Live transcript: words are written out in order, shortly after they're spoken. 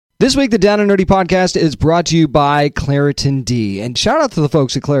This week, the Down and Nerdy podcast is brought to you by Claritin D. And shout out to the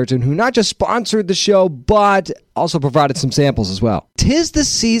folks at Claritin who not just sponsored the show, but also provided some samples as well. 'Tis the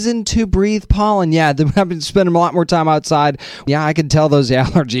season to breathe pollen. Yeah, I've been spending a lot more time outside. Yeah, I can tell those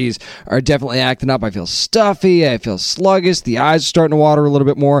allergies are definitely acting up. I feel stuffy. I feel sluggish. The eyes are starting to water a little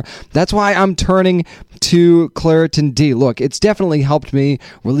bit more. That's why I'm turning to Claritin D. Look, it's definitely helped me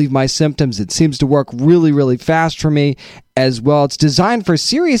relieve my symptoms. It seems to work really, really fast for me as well. It's designed for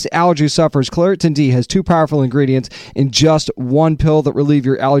serious allergy sufferers. Claritin D has two powerful ingredients in just one pill that relieve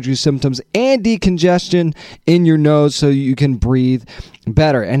your allergy symptoms and decongestion in your nose so you can breathe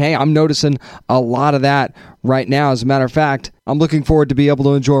better. And hey, I'm noticing a lot of that right now. As a matter of fact, I'm looking forward to be able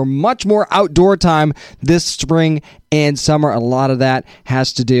to enjoy much more outdoor time this spring and summer. A lot of that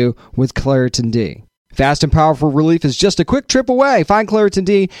has to do with Claritin D. Fast and powerful relief is just a quick trip away. Find Claritin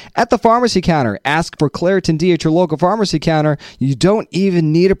D at the pharmacy counter. Ask for Claritin D at your local pharmacy counter. You don't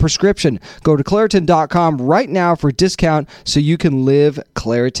even need a prescription. Go to Claritin.com right now for a discount so you can live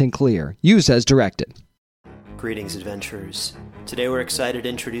Claritin Clear. Use as directed. Greetings, adventurers. Today we're excited to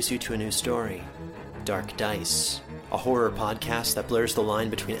introduce you to a new story, Dark Dice, a horror podcast that blurs the line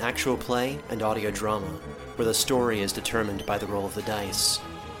between actual play and audio drama, where the story is determined by the roll of the dice.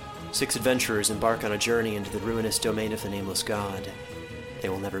 6 adventurers embark on a journey into the ruinous domain of the Nameless God. They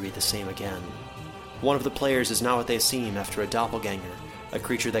will never be the same again. One of the players is not what they seem after a doppelganger, a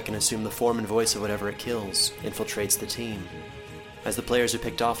creature that can assume the form and voice of whatever it kills, infiltrates the team. As the players are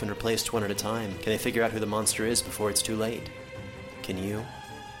picked off and replaced one at a time, can they figure out who the monster is before it's too late? Can you?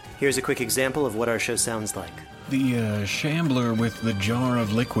 Here's a quick example of what our show sounds like. The shambler with the jar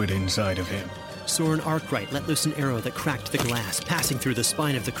of liquid inside of him. Soren Arkwright let loose an arrow that cracked the glass, passing through the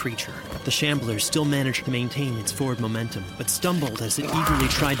spine of the creature. The shambler still managed to maintain its forward momentum, but stumbled as it eagerly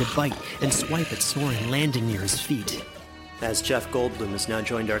tried to bite and swipe at Soren, landing near his feet. As Jeff Goldblum has now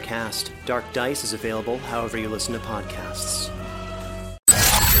joined our cast, Dark Dice is available however you listen to podcasts.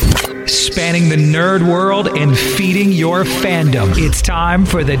 Spanning the nerd world and feeding your fandom. It's time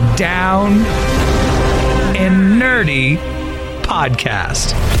for the Down and Nerdy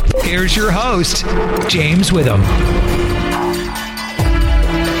podcast. Here's your host, James Witham.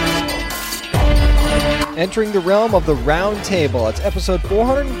 Entering the realm of the Roundtable. It's episode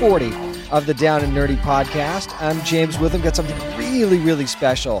 440 of the Down and Nerdy podcast. I'm James Witham. Got something really, really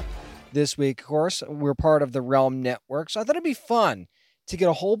special this week. Of course, we're part of the Realm Network, so I thought it'd be fun to get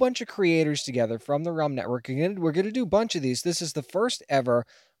a whole bunch of creators together from the Realm Network. We're going to do a bunch of these. This is the first ever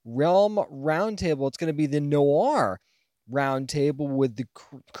Realm Roundtable. It's going to be the Noir Roundtable with the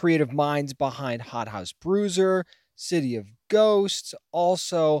creative minds behind Hot House Bruiser, City of Ghosts,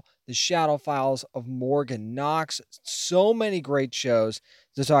 also the Shadow Files of Morgan Knox. So many great shows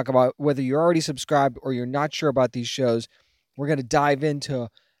to talk about. Whether you're already subscribed or you're not sure about these shows, we're going to dive into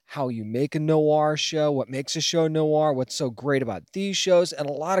how you make a noir show, what makes a show noir, what's so great about these shows, and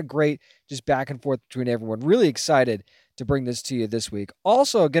a lot of great just back and forth between everyone. Really excited to bring this to you this week.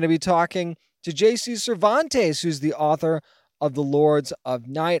 Also going to be talking to JC Cervantes, who's the author of The Lords of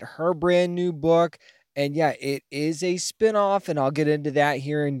Night, her brand new book. And yeah, it is a spinoff, and I'll get into that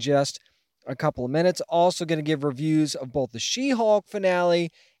here in just a couple of minutes. Also going to give reviews of both the She-Hulk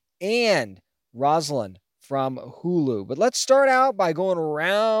finale and Rosalind from Hulu. But let's start out by going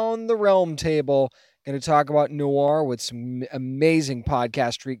around the realm table. Going to talk about noir with some amazing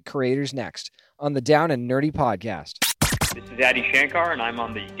podcast creators next on the Down and Nerdy podcast. This is Adi Shankar, and I'm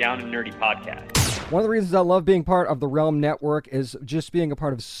on the Down and Nerdy podcast. One of the reasons I love being part of the Realm Network is just being a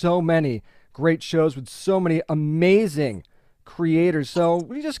part of so many great shows with so many amazing creators. So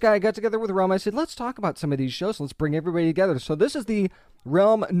we just got together with Realm. I said, let's talk about some of these shows. Let's bring everybody together. So this is the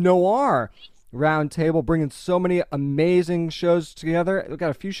Realm Noir Roundtable, bringing so many amazing shows together. We've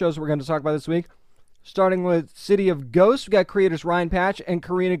got a few shows we're going to talk about this week. Starting with City of Ghosts, we've got creators Ryan Patch and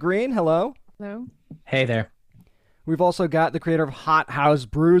Karina Green. Hello. Hello. Hey there. We've also got the creator of Hot House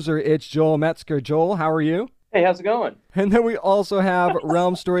Bruiser. It's Joel Metzger. Joel, how are you? Hey, how's it going? And then we also have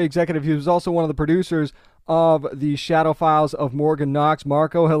Realm Story Executive, who's also one of the producers of the Shadow Files of Morgan Knox.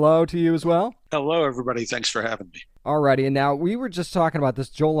 Marco, hello to you as well. Hello, everybody. Thanks for having me. Alrighty, and now we were just talking about this.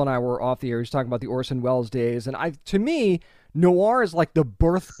 Joel and I were off the air. He was talking about the Orson Welles days, and to me, noir is like the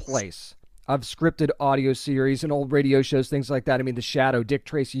birthplace of scripted audio series and old radio shows, things like that. I mean, The Shadow, Dick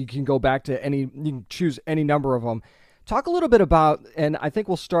Tracy, you can go back to you can choose any number of them. Talk a little bit about, and I think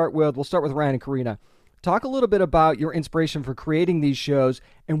we'll start with Ryan and Karina. Talk a little bit about your inspiration for creating these shows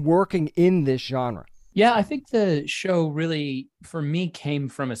and working in this genre. Yeah, I think the show really, for me, came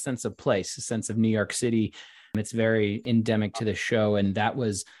from a sense of place, a sense of New York City. It's very endemic to the show, and that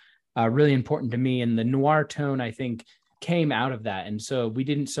was really important to me. And the noir tone, I think, came out of that. And so we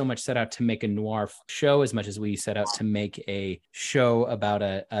didn't so much set out to make a noir show as much as we set out to make a show about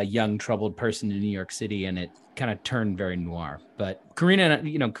a young troubled person in New York City, and it kind of turned very noir. But Karina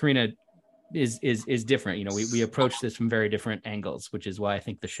is different. You know, we approach this from very different angles, which is why I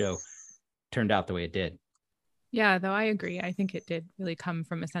think the show turned out the way it did. Yeah, though I agree. I think it did really come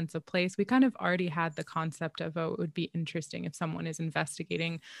from a sense of place. We kind of already had the concept of, oh, it would be interesting if someone is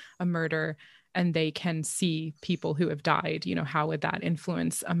investigating a murder and they can see people who have died. You know, how would that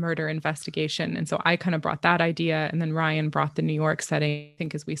influence a murder investigation? And so I kind of brought that idea. And then Ryan brought the New York setting. I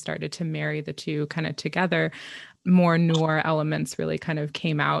think as we started to marry the two kind of together, more noir elements really kind of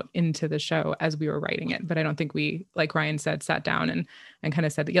came out into the show as we were writing it. But I don't think we, like Ryan said, sat down and kind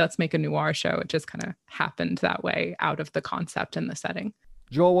of said, yeah, let's make a noir show. It just kind of happened that way out of the concept and the setting.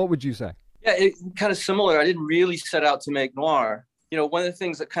 Joel, what would you say? Yeah, it kind of similar. I didn't really set out to make noir. You know, one of the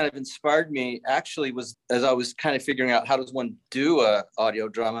things that kind of inspired me actually was, as I was kind of figuring out how does one do a audio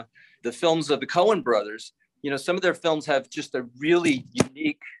drama, the films of the Coen brothers. You know, some of their films have just a really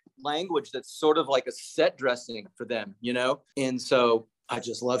unique language that's sort of like a set dressing for them, you know? And so I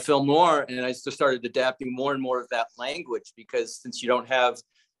just love film noir, and I just started adapting more and more of that language, because since you don't have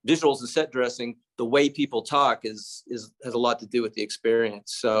visuals and set dressing, the way people talk has a lot to do with the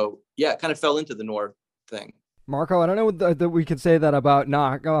experience. So yeah, it kind of fell into the noir thing. Marco, I don't know that we could say that about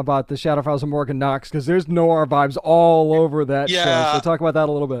the Shadow Files of Morgan Knox, because there's noir vibes all over that show. So talk about that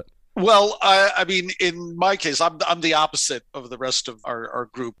a little bit. Well, I mean, in my case, I'm the opposite of the rest of our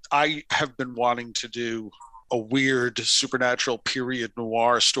group. I have been wanting to do a weird supernatural period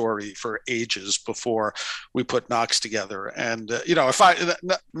noir story for ages before we put Knox together. And, you know,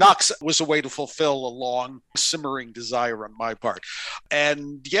 Knox was a way to fulfill a long simmering desire on my part.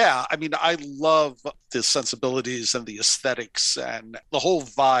 And yeah, I mean, I love the sensibilities and the aesthetics and the whole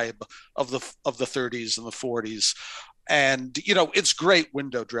vibe of the 30s and the 40s. And, you know, it's great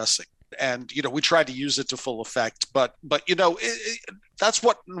window dressing. And, you know, we try to use it to full effect, but you know, that's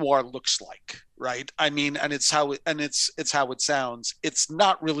what noir looks like, right? I mean, and it's how it sounds. It's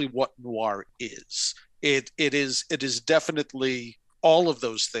not really what noir is. It is definitely all of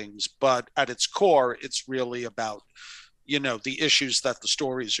those things, but at its core, it's really about, you know, the issues that the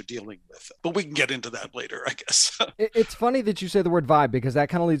stories are dealing with. But we can get into that later, I guess. It's funny that you say the word vibe, because that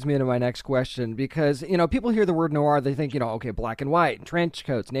kind of leads me into my next question. Because, you know, people hear the word noir, they think, you know, okay, black and white, trench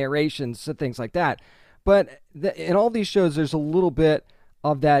coats, narrations, things like that. But in all these shows, there's a little bit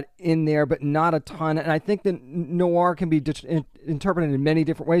of that in there, but not a ton. And I think that noir can be interpreted in many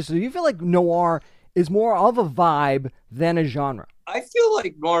different ways. So you feel like noir is more of a vibe than a genre? I feel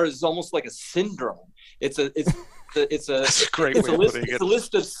like noir is almost like a syndrome. It's a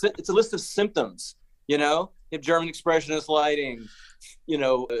list of symptoms. You know, you have German expressionist lighting, you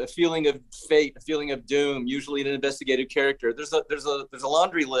know, a feeling of fate, a feeling of doom, usually an investigative character. There's a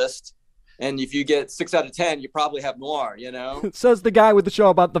laundry list, and if you get 6 out of 10, you probably have noir. You know, says the guy with the show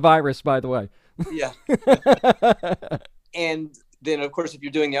about the virus, by the way. Yeah. And then, of course, if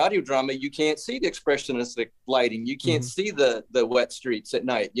you're doing the audio drama, you can't see the expressionistic lighting. You can't see the wet streets at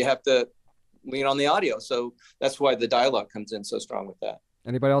night. You have to lean on the audio. So that's why the dialogue comes in so strong with that.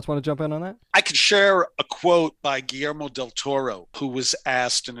 Anybody else want to jump in on that? I could share a quote by Guillermo del Toro, who was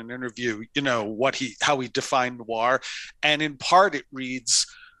asked in an interview, you know, how he defined noir. And in part it reads,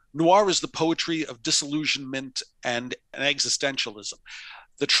 "Noir is the poetry of disillusionment and existentialism,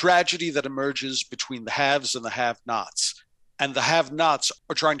 the tragedy that emerges between the haves and the have-nots. And the have-nots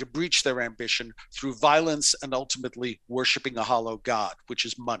are trying to breach their ambition through violence and ultimately worshiping a hollow god, which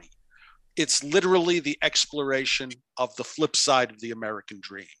is money. It's literally the exploration of the flip side of the American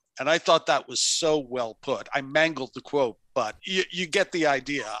dream." And I thought that was so well put. I mangled the quote, but you get the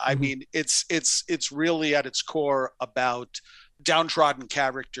idea. I mean, it's really at its core about downtrodden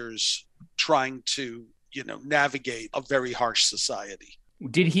characters trying to, you know, navigate a very harsh society.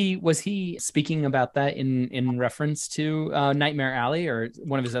 Was he speaking about that in reference to Nightmare Alley or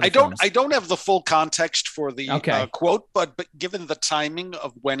one of his other films? I don't have the full context for the quote, but given the timing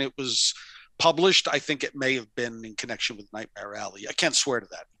of when it was published, I think it may have been in connection with Nightmare Alley. I can't swear to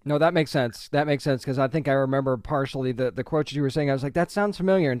that. No, that makes sense. That makes sense, because I think I remember partially the quotes you were saying. I was like, that sounds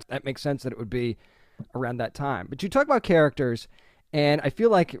familiar, and that makes sense that it would be around that time. But you talk about characters, and I feel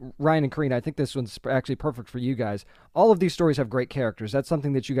like Ryan and Karina, I think this one's actually perfect for you guys. All of these stories have great characters. That's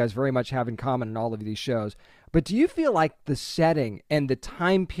something that you guys very much have in common in all of these shows. But do you feel like the setting and the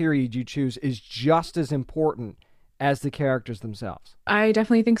time period you choose is just as important as the characters themselves? I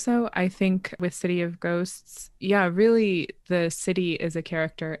definitely think so. I think with City of Ghosts, yeah, really the city is a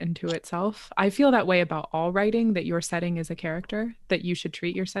character into itself. I feel that way about all writing, that your setting is a character, that you should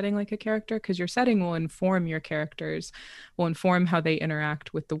treat your setting like a character, because your setting will inform your characters, will inform how they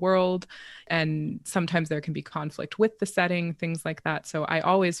interact with the world. And sometimes there can be conflict with the setting, things like that. So I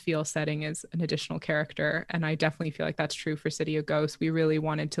always feel setting is an additional character. And I definitely feel like that's true for City of Ghosts. We really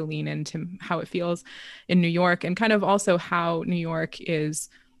wanted to lean into how it feels in New York, and kind of also how New York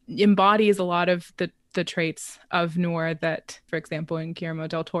embodies a lot of the traits of Noir that, for example, in Guillermo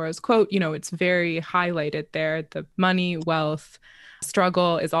del Toro's quote, it's very highlighted there. The money, wealth,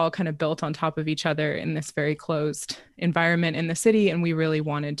 struggle is all kind of built on top of each other in this very closed environment in the city. And we really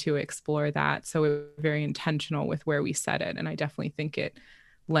wanted to explore that. So we were very intentional with where we set it. And I definitely think it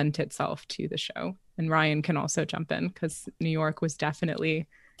lent itself to the show. And Ryan can also jump in, because New York was definitely,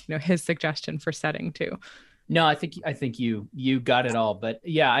 his suggestion for setting too. No, I think you got it all. But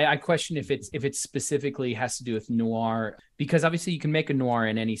yeah, I question if it specifically has to do with noir, because obviously you can make a noir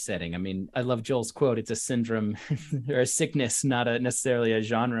in any setting. I mean, I love Joel's quote. It's a syndrome or a sickness, not necessarily a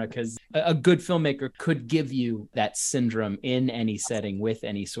genre, because a good filmmaker could give you that syndrome in any setting with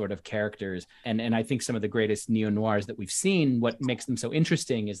any sort of characters. And I think some of the greatest neo-noirs that we've seen, what makes them so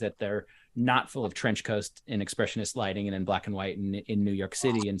interesting is that they're not full of trench coat and expressionist lighting and in black and white in New York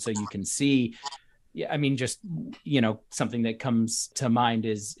City. And so you can see, yeah, I mean, just, something that comes to mind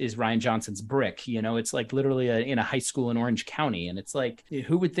is Ryan Johnson's Brick. It's like literally in a high school in Orange County. And it's like,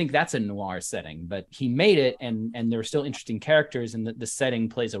 who would think that's a noir setting? But he made it, and there are still interesting characters, and the setting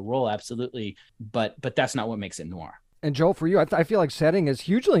plays a role, absolutely. But that's not what makes it noir. And Joel, for you, I feel like setting is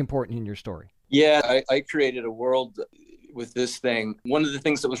hugely important in your story. Yeah, I created a world with this thing. One of the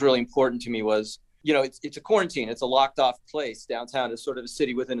things that was really important to me was, it's a quarantine. It's a locked off place. Downtown is sort of a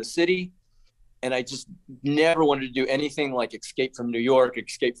city within a city. And I just never wanted to do anything like escape from New York,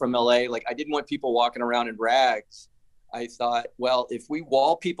 escape from LA. Like, I didn't want people walking around in rags. I thought, well, if we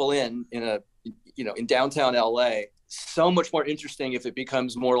wall people in downtown LA, so much more interesting if it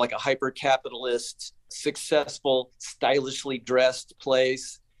becomes more like a hyper capitalist, successful, stylishly dressed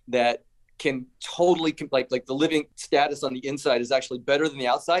place that can totally, like the living status on the inside is actually better than the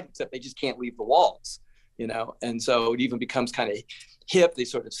outside, except they just can't leave the walls, And so it even becomes kind of hip. They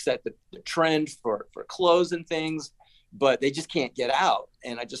sort of set the trend for clothes and things, but they just can't get out.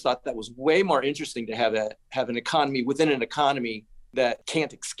 And I just thought that was way more interesting to have an economy within an economy that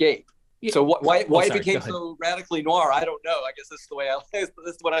can't escape. Yeah. So why it became so radically noir, I don't know. I guess this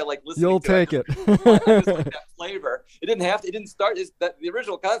is what I like listening to. You'll take it. I just like that flavor. It didn't start. The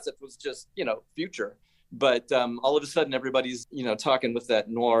original concept was just future, but all of a sudden everybody's talking with that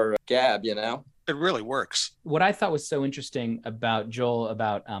noir gab. It really works. What I thought was so interesting about Joel,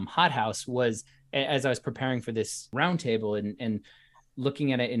 about Hot House, was, as I was preparing for this roundtable and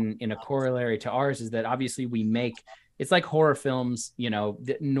looking at it in a corollary to ours, is that obviously it's like horror films,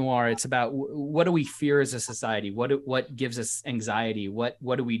 noir. It's about what do we fear as a society? What gives us anxiety? What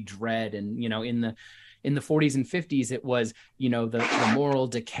do we dread? And, in the 40s and 50s, it was, the moral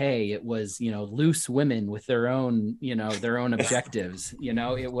decay. It was, loose women with their own objectives.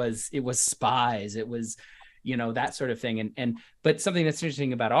 It was spies. It was, that sort of thing. But something that's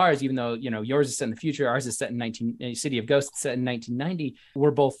interesting about ours, even though, yours is set in the future, ours is set in City of Ghosts set in 1990.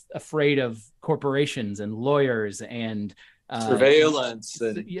 We're both afraid of corporations and lawyers and surveillance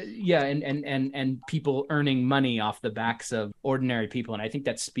and people earning money off the backs of ordinary people. And I think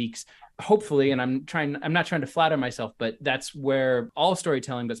that speaks, hopefully, and I'm not trying to flatter myself, but that's where all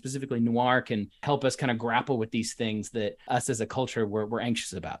storytelling, but specifically noir, can help us kind of grapple with these things that us as a culture we're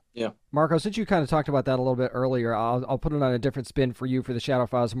anxious about. Yeah. Marco, since you kind of talked about that a little bit earlier, I'll put it on a different spin for you for the Shadow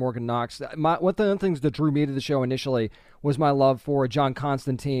Files of Morgan Knox. One of the things that drew me to the show initially was my love for John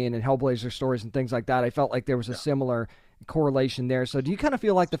Constantine and Hellblazer stories and things like that. I felt like there was a similar correlation there. So do you kind of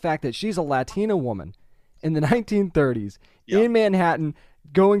feel like the fact that she's a Latina woman in the 1930s in Manhattan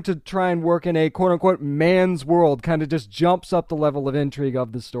going to try and work in a quote-unquote man's world kind of just jumps up the level of intrigue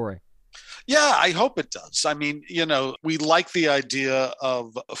of the story? Yeah, I hope it does. I mean, we like the idea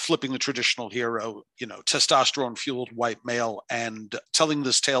of flipping the traditional hero, testosterone-fueled white male, and telling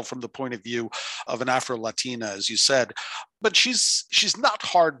this tale from the point of view of an Afro-Latina, as you said. But she's not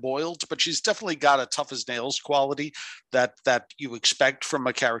hard-boiled, but she's definitely got a tough as nails quality that you expect from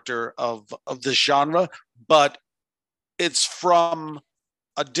a character of this genre. But it's from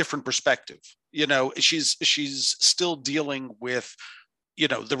a different perspective. She's still dealing with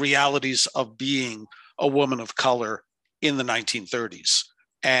the realities of being a woman of color in the 1930s.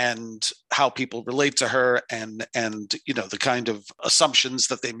 and how people relate to her, and the kind of assumptions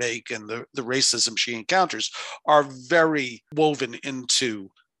that they make and the racism she encounters are very woven into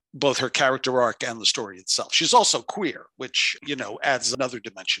both her character arc and the story itself. She's also queer, which, adds another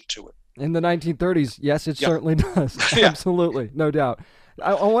dimension to it. In the 1930s, yes, it certainly does. Yeah. Absolutely, no doubt.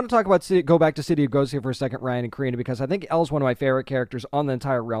 I want to talk about go back to City of Ghosts here for a second, Ryan and Karina, because I think Elle's one of my favorite characters on the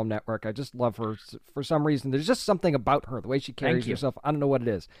entire Realm Network. I just love her for some reason. There's just something about her, the way she carries herself. I don't know what it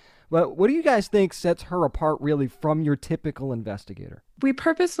is. But what do you guys think sets her apart really from your typical investigator? We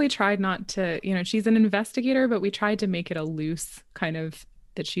purposely tried not to, she's an investigator, but we tried to make it a loose kind of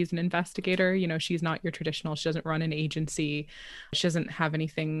that she's an investigator. She's not your traditional, she doesn't run an agency. She doesn't have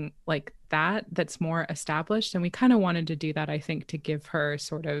anything like that that's more established. And we kind of wanted to do that, I think, to give her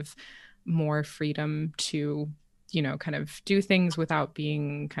sort of more freedom to, kind of do things without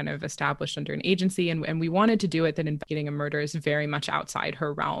being kind of established under an agency. And we wanted to do it that investigating a murder is very much outside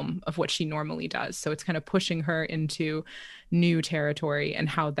her realm of what she normally does. So it's kind of pushing her into new territory, and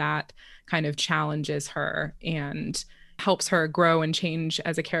how that kind of challenges her and helps her grow and change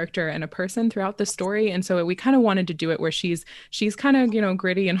as a character and a person throughout the story. And so we kind of wanted to do it where she's kind of,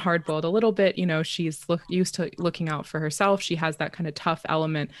 gritty and hard-boiled a little bit. She's used to looking out for herself. She has that kind of tough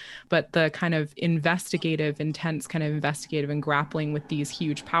element, but the kind of investigative, intense kind of investigative and grappling with these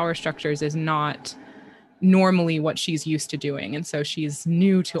huge power structures is not normally what she's used to doing. And so she's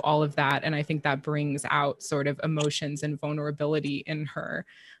new to all of that. And I think that brings out sort of emotions and vulnerability in her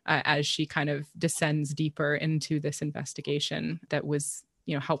as she kind of descends deeper into this investigation that was,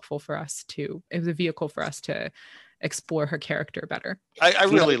 helpful for us to, it was a vehicle for us to explore her character better. I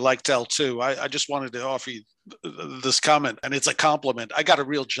really liked Elle too. I just wanted to offer you this comment, and it's a compliment. I got a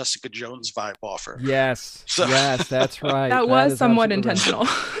real Jessica Jones vibe off her. Yes, yes, that's right. That was somewhat intentional.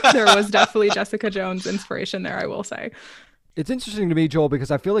 There was definitely Jessica Jones inspiration there, I will say. It's interesting to me, Joel,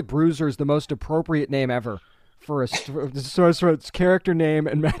 because I feel like Bruiser is the most appropriate name ever for its character name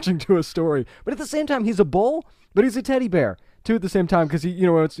and matching to a story. But at the same time, he's a bull, but he's a teddy bear too at the same time, because he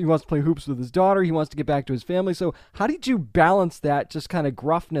wants to play hoops with his daughter. He wants to get back to his family. So how did you balance that just kind of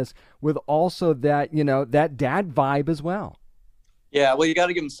gruffness with also that, that dad vibe as well? Yeah, well, you got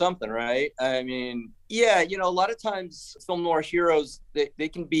to give him something, right? I mean, yeah, a lot of times film noir heroes, they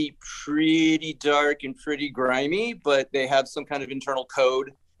can be pretty dark and pretty grimy, but they have some kind of internal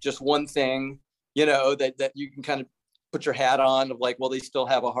code, just one thing, that you can kind of put your hat on of like, well, they still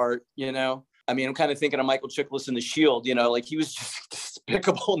have a heart, I mean, I'm kind of thinking of Michael Chiklis in The Shield, like he was just a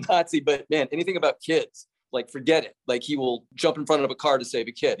despicable Nazi, but man, anything about kids, like forget it. Like he will jump in front of a car to save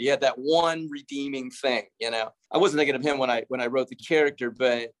a kid. He had that one redeeming thing, I wasn't thinking of him when I wrote the character,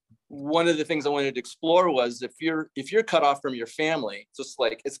 but one of the things I wanted to explore was if you're cut off from your family, just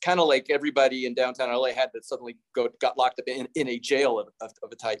like, it's kind of like everybody in downtown LA had to suddenly got locked up in a jail of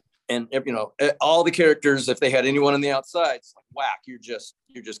a type. And, all the characters, if they had anyone on the outside, it's like, whack, you're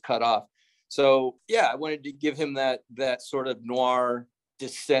just cut off. So yeah, I wanted to give him that sort of noir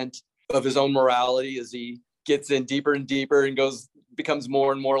descent of his own morality as he gets in deeper and deeper and becomes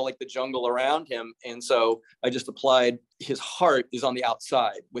more and more like the jungle around him. And so I just applied his heart is on the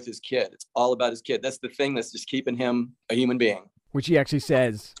outside with his kid. It's all about his kid. That's the thing that's just keeping him a human being. Which he actually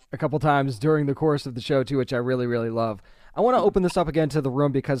says a couple times during the course of the show too, which I really, really love. I want to open this up again to the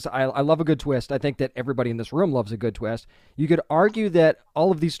room because I love a good twist. I think that everybody in this room loves a good twist. You could argue that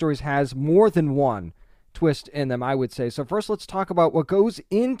all of these stories has more than one twist in them, I would say. So first, let's talk about what goes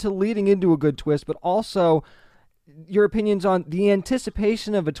into leading into a good twist, but also your opinions on the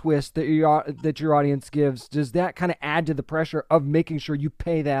anticipation of a twist that your audience gives. Does that kind of add to the pressure of making sure you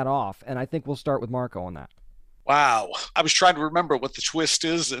pay that off? And I think we'll start with Marco on that. Wow. I was trying to remember what the twist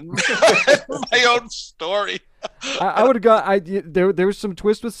is in my own story. I would have got, there was some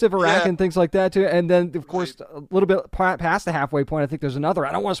twist with Sivarak and things like that too. And then of course, a little bit past the halfway point, I think there's another.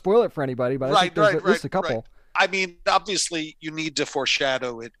 I don't want to spoil it for anybody, but I think there's at least a couple. Right. I mean, obviously you need to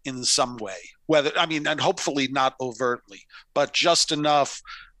foreshadow it in some way, and hopefully not overtly, but just enough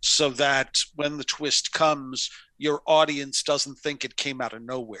so that when the twist comes, your audience doesn't think it came out of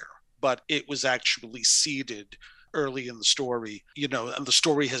nowhere, but it was actually seeded early in the story, and the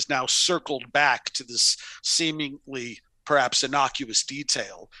story has now circled back to this seemingly perhaps innocuous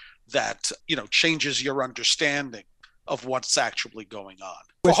detail that, changes your understanding of what's actually going on.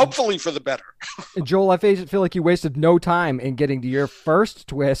 Well, hopefully for the better. Joel, I feel like you wasted no time in getting to your first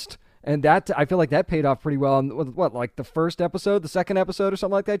twist, and that I feel like that paid off pretty well. And like the first episode, the second episode, or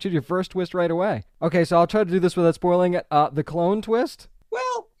something like that? You did your first twist right away. Okay, so I'll try to do this without spoiling it. The clone twist.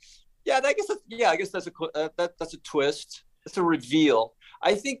 Well, yeah, I guess that's a twist. It's a reveal.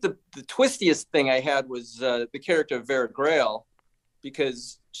 I think the twistiest thing I had was the character of Vera Grail,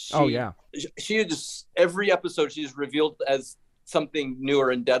 because she just every episode she's revealed as something newer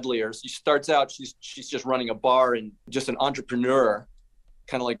and deadlier. She starts out she's just running a bar and just an entrepreneur,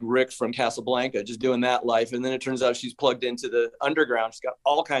 kind of like Rick from Casablanca, just doing that life. And then it turns out she's plugged into the underground. She's got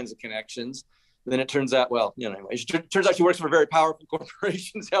all kinds of connections. And then it turns out, well, anyway, it turns out she works for very powerful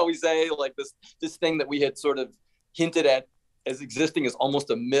corporations, how we say, like this thing that we had sort of hinted at as existing as almost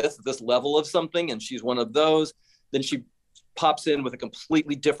a myth, this level of something. And she's one of those. Then she pops in with a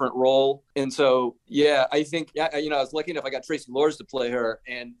completely different role. And so, yeah, I think, I was lucky enough I got Tracy Lords to play her.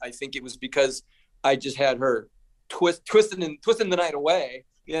 And I think it was because I just had her twisting the night away,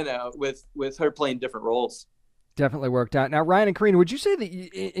 with her playing different roles. Definitely worked out. Now, Ryan and Karina, would you say that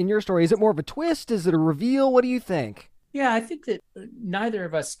in your story, is it more of a twist? Is it a reveal? What do you think? Yeah, I think that neither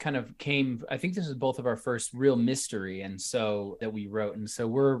of us kind of I think this is both of our first real mystery, and so that we wrote. And so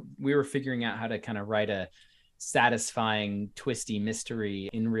we were figuring out how to kind of write a satisfying, twisty mystery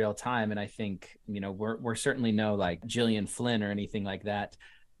in real time. And I think, we're certainly no like Gillian Flynn or anything like that.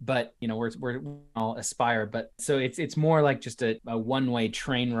 But we're all aspire, but so it's more like just a one-way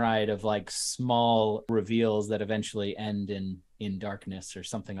train ride of like small reveals that eventually end in darkness or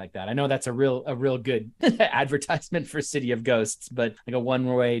something like that. I know that's a real good advertisement for City of Ghosts, but like a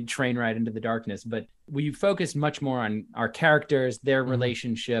one-way train ride into the darkness. But we focused much more on our characters, their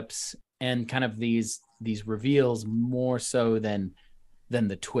relationships, and kind of these reveals more so than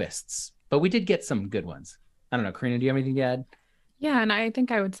the twists. But we did get some good ones. I don't know, Karina, do you have anything to add? Yeah, and I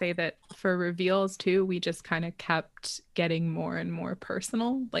think I would say that for reveals too, we just kind of kept getting more and more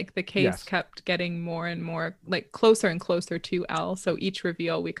personal. Like the case kept getting more and more like closer and closer to Elle. So each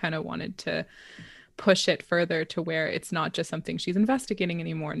reveal, we kind of wanted to push it further to where it's not just something she's investigating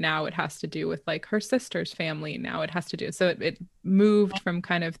anymore. Now it has to do with like her sister's family. Now it has to do. So it moved from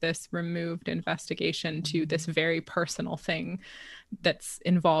kind of this removed investigation to this very personal thing that's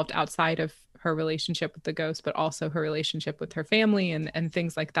involved outside of her relationship with the ghost, but also her relationship with her family and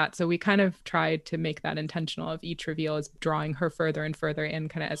things like that. So we kind of tried to make that intentional of each reveal as drawing her further and further in,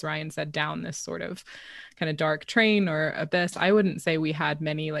 kind of, as Ryan said, down this sort of kind of dark train or abyss. I wouldn't say we had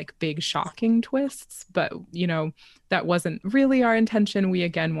many like big shocking twists, but that wasn't really our intention. We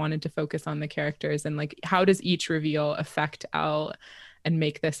again wanted to focus on the characters and like, how does each reveal affect Elle and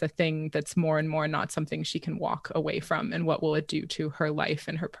make this a thing that's more and more not something she can walk away from, and what will it do to her life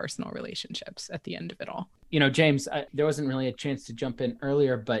and her personal relationships at the end of it all. James, there wasn't really a chance to jump in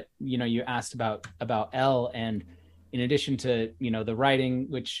earlier, but you asked about Elle, and in addition to the writing,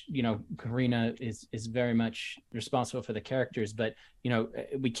 which Karina is very much responsible for the characters, but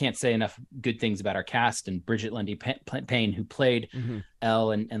we can't say enough good things about our cast and Bridget Lundy Payne, who played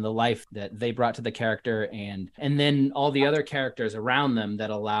Elle, and the life that they brought to the character, and then all the other characters around them that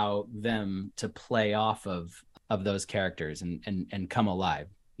allow them to play off of those characters and come alive.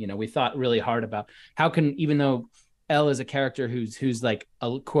 We thought really hard about how can, even though Elle is a character who's like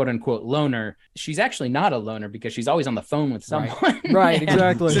a quote unquote loner, she's actually not a loner because she's always on the phone with someone. Right,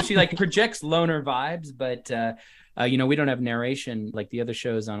 exactly. So she like projects loner vibes, but we don't have narration like the other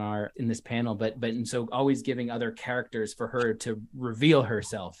shows in this panel, and so always giving other characters for her to reveal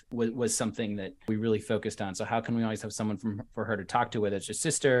herself was something that we really focused on. So how can we always have someone for her to talk to, whether it's her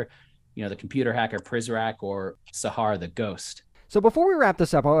sister, the computer hacker Prizrak, or Sahar the ghost. So before we wrap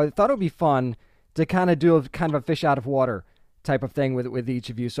this up, I thought it would be fun to kind of do a fish out of water type of thing with each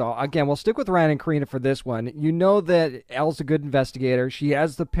of you. So again, we'll stick with Ryan and Karina for this one. You know that Elle's a good investigator. She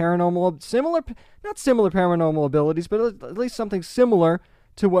has the not similar paranormal abilities, but at least something similar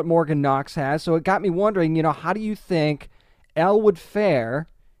to what Morgan Knox has. So it got me wondering, how do you think Elle would fare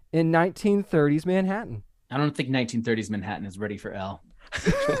in 1930s Manhattan? I don't think 1930s Manhattan is ready for Elle.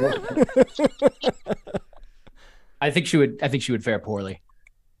 I think she would fare poorly.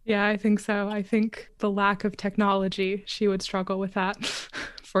 Yeah, I think so. I think the lack of technology, she would struggle with that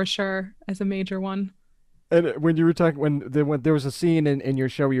for sure as a major one. And when you were talking, when there was a scene in your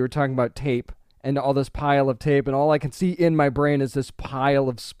show where you were talking about tape and all this pile of tape, and all I can see in my brain is this pile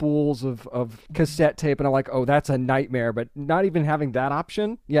of spools of cassette tape, and I'm like, oh, that's a nightmare. But not even having that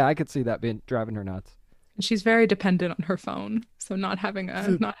option, yeah, I could see that driving her nuts. She's very dependent on her phone, so not having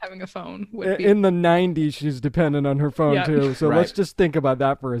a phone would be... In the 90s, she's dependent on her phone too. So Let's just think about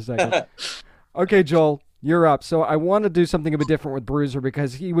that for a second. Okay, Joel, you're up. So I want to do something a bit different with Bruiser,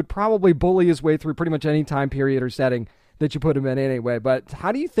 because he would probably bully his way through pretty much any time period or setting that you put him in anyway. But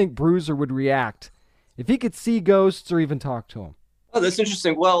how do you think Bruiser would react if he could see ghosts or even talk to them? Oh, that's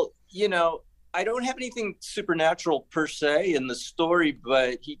interesting. Well, I don't have anything supernatural per se in the story,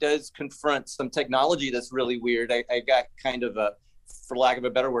 but he does confront some technology that's really weird. I got kind of for lack of a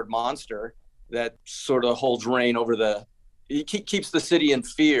better word, monster that sort of holds reign over the he keeps the city in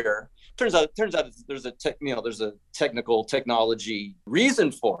fear. Turns out there's a technical technology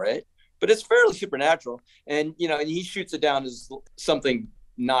reason for it, but it's fairly supernatural. And and he shoots it down as something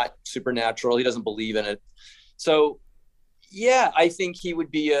not supernatural. He doesn't believe in it. So yeah, I think he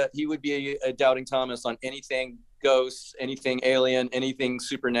would be a doubting Thomas on anything ghosts, anything alien, anything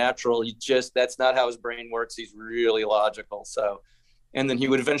supernatural. That's not how his brain works. He's really logical. So, and then he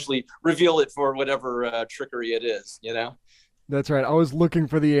would eventually reveal it for whatever trickery it is, That's right. I was looking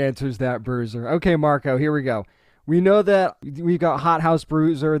for the answers, that Bruiser. Okay, Marco, here we go. We know that we've got Hothouse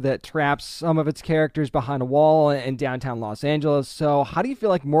Bruiser that traps some of its characters behind a wall in downtown Los Angeles. So how do you feel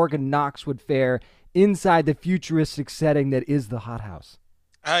like Morgan Knox would fare inside the futuristic setting that is the hothouse?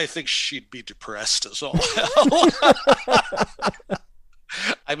 I think she'd be depressed as all hell.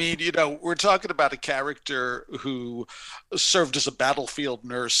 I mean, we're talking about a character who served as a battlefield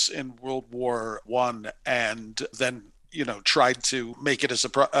nurse in World War I and then, tried to make it as a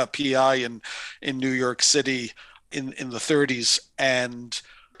PI in New York City in the 30s, and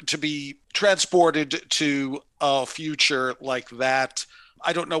to be transported to a future like that.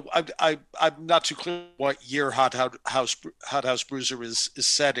 I don't know. I'm not too clear what year Hothouse Bruiser is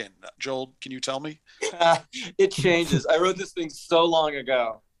set in. Joel, can you tell me? It changes. I wrote this thing so long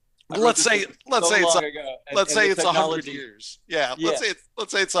ago. Let's say it's 100 years. Yeah. Let's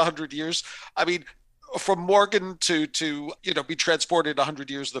say it's 100 years. I mean, for Morgan to be transported 100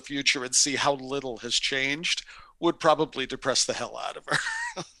 years in the future and see how little has changed would probably depress the hell out of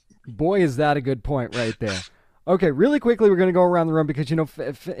her. Boy, is that a good point right there. Okay, really quickly, we're going to go around the room because,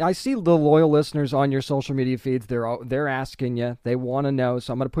 I see the loyal listeners on your social media feeds. They're asking you. They want to know.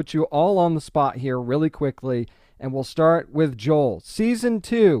 So I'm going to put you all on the spot here really quickly, and we'll start with Joel. Season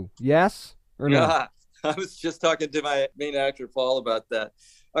 2, yes or no? Yeah, I was just talking to my main actor, Paul, about that.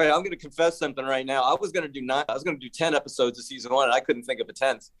 All right, I'm going to confess something right now. I was going to do 10 episodes of season 1, and I couldn't think of a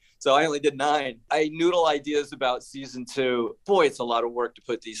 10th. So I only did 9. I noodle ideas about season 2. Boy, it's a lot of work to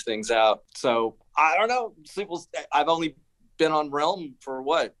put these things out. So I don't know. I've only been on Realm for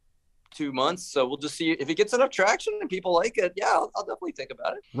 2 months. So we'll just see if it gets enough traction and people like it. Yeah, I'll definitely think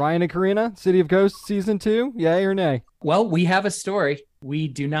about it. Ryan and Karina, City of Ghosts season 2, yay or nay? Well, we have a story. We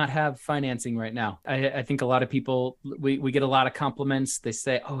do not have financing right now. I think a lot of people, we get a lot of compliments. They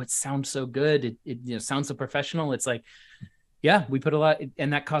say, oh, it sounds so good. It sounds so professional. It's like, yeah, we put a lot,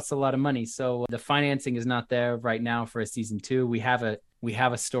 and that costs a lot of money. So the financing is not there right now for a season 2. We have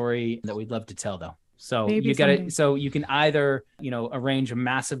a story that we'd love to tell though. So you can either, arrange a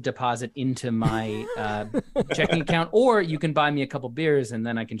massive deposit into my checking account, or you can buy me a couple beers and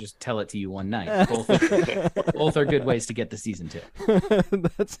then I can just tell it to you one night. Both are good ways to get the season 2.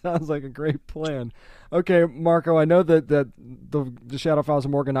 That sounds like a great plan. Okay, Marco, I know that the Shadow Files of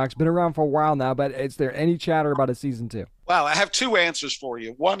Morgan Knox been around for a while now, but is there any chatter about a season 2? Wow, I have 2 answers for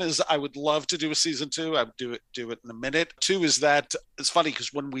you. One is I would love to do a season 2. I would do it in a minute. 2 is that it's funny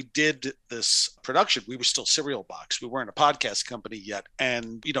because when we did this production, we were still Serial Box. We weren't a podcast company yet,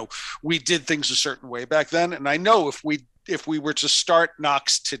 and we did things a certain way back then. And I know if we were to start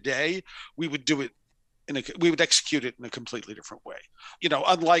Knox today, we would do it. We would execute it in a completely different way.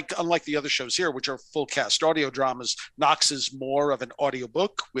 Unlike the other shows here, which are full cast audio dramas, Knox is more of an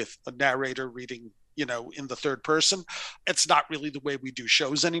audiobook with a narrator reading, in the third person. It's not really the way we do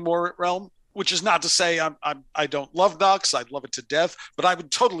shows anymore at Realm, which is not to say I don't love Knox. I love it to death, but I would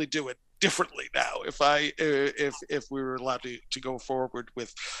totally do it differently now if we were allowed to go forward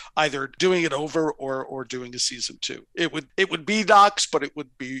with either doing it over or doing a season 2. It would be Knox, but it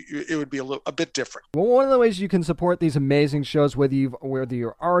would be a bit different. Well, one of the ways you can support these amazing shows, whether you've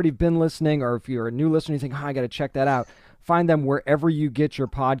already been listening or if you're a new listener, you think, I got to check that out. Find them wherever you get your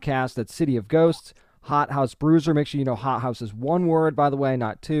podcast. That's City of Ghosts, Hothouse Bruiser. Make sure you know Hothouse is one word, by the way,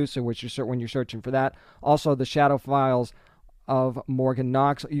 not 2. So when you're searching for that, also the Shadow Files of Morgan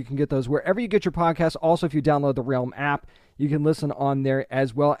Knox. You can get those wherever you get your podcasts. Also, if you download the Realm app, you can listen on there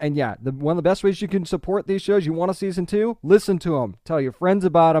as well. And yeah, one of the best ways you can support these shows, you want a season 2, listen to them. Tell your friends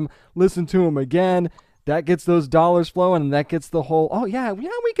about them. Listen to them again. That gets those dollars flowing, and that gets the whole,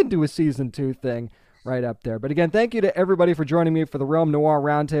 we can do a season 2 thing right up there. But again, thank you to everybody for joining me for the Realm Noir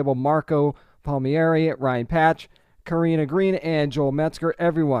Roundtable. Marco Palmieri, Ryan Patch, Karina Green, and Joel Metzger.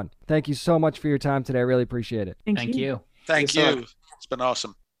 Everyone, thank you so much for your time today. I really appreciate it. Thank you. Thank you. It's been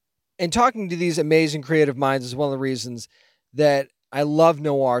awesome. And talking to these amazing creative minds is one of the reasons that I love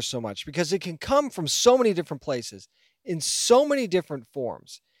noir so much, because it can come from so many different places in so many different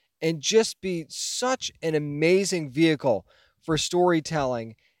forms and just be such an amazing vehicle for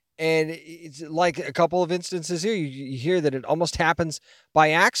storytelling. And it's like a couple of instances here, you hear that it almost happens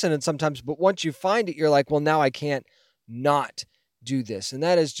by accident sometimes, but once you find it, you're like, well, now I can't not do this. And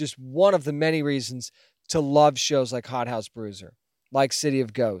that is just one of the many reasons to love shows like Hot House Bruiser, like City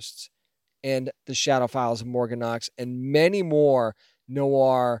of Ghosts, and The Shadow Files of Morgan Knox, and many more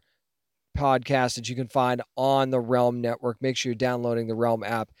noir podcasts that you can find on the Realm Network. Make sure you're downloading the Realm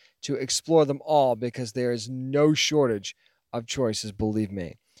app to explore them all, because there is no shortage of choices, believe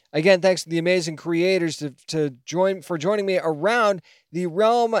me. Again, thanks to the amazing creators for joining me around the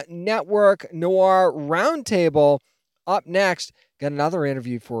Realm Network Noir Roundtable. Up next, got another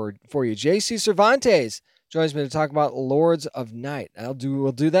interview for you. JC Cervantes joins me to talk about Lords of Night.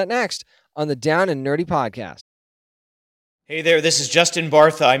 We'll do that next on the Down and Nerdy podcast. Hey there, this is Justin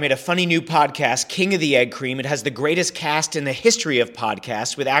Bartha. I made a funny new podcast, King of the Egg Cream. It has the greatest cast in the history of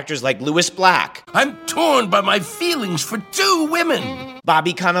podcasts, with actors like Louis Black. I'm torn by my feelings for two women.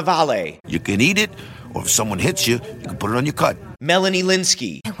 Bobby Cannavale. You can eat it, or if someone hits you, you can put it on your cut. Melanie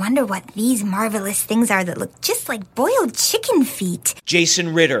Linsky. I wonder what these marvelous things are that look just like boiled chicken feet.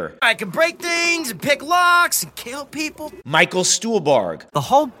 Jason Ritter. I can break things and pick locks and kill people. Michael Stuhlbarg. The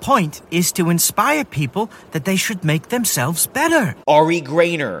whole point is to inspire people that they should make themselves better. Ari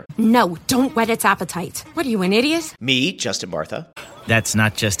Grainer. No, don't whet its appetite. What are you, an idiot? Me, Justin Bartha. That's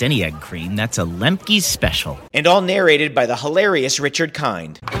not just any egg cream, that's a Lemke's special. And all narrated by the hilarious Richard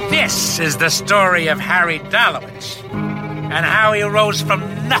Kind. This is the story of Harry Dalowitz and how he rose from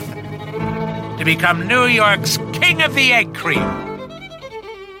nothing to become New York's King of the Egg Cream.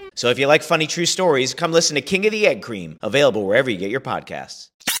 So if you like funny true stories, come listen to King of the Egg Cream, available wherever you get your podcasts.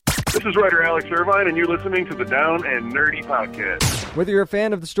 This is writer Alex Irvine, and you're listening to the Down and Nerdy Podcast. Whether you're a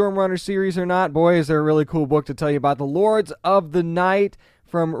fan of the Stormrunner series or not, boy, is there a really cool book to tell you about. The Lords of the Night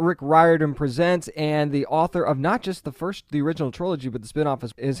from Rick Riordan Presents, and the author of not just the original trilogy, but the spinoff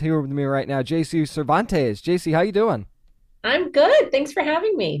is here with me right now, JC Cervantes. JC, how you doing? I'm good. Thanks for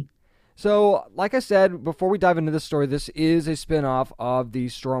having me. So, like I said, before we dive into this story, this is a spinoff of the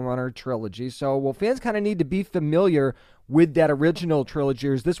Stormrunner trilogy. So, well, fans kind of need to be familiar with that original trilogy,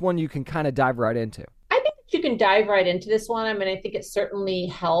 or is this one you can kind of dive right into? I think you can dive right into this one. I mean, I think it certainly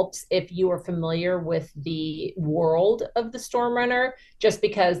helps if you are familiar with the world of the Stormrunner, just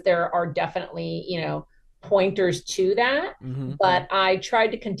because there are definitely, pointers to that. Mm-hmm. But I tried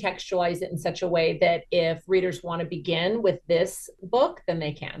to contextualize it in such a way that if readers want to begin with this book, then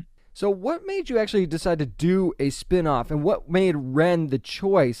they can. So what made you actually decide to do a spinoff, and what made Ren the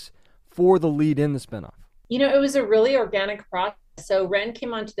choice for the lead in the spinoff? It was a really organic process. So Ren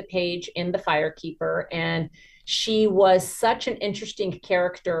came onto the page in The Firekeeper, and she was such an interesting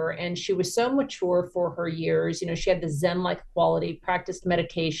character, and she was so mature for her years. She had the Zen-like quality, practiced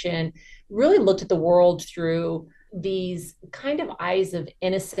meditation, really looked at the world through these kind of eyes of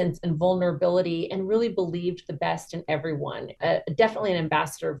innocence and vulnerability, and really believed the best in everyone. Definitely an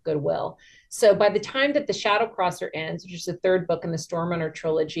ambassador of goodwill. So by the time that The Shadowcrosser ends, which is the third book in the Stormrunner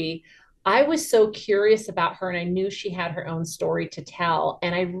trilogy, I was so curious about her, and I knew she had her own story to tell.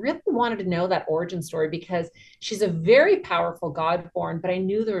 And I really wanted to know that origin story, because she's a very powerful Godborn, but I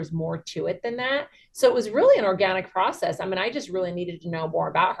knew there was more to it than that. So it was really an organic process. I mean, I just really needed to know more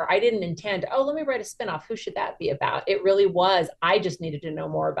about her. I didn't intend, let me write a spinoff. Who should that be about? It really was, I just needed to know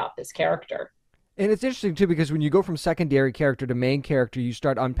more about this character. And it's interesting, too, because when you go from secondary character to main character, you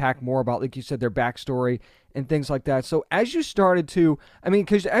start to unpack more about, like you said, their backstory and things like that. So as you started to,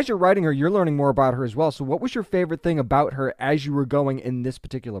 because as you're writing her, you're learning more about her as well. So what was your favorite thing about her as you were going in this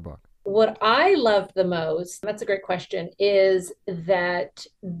particular book? What I loved the most, that's a great question, is that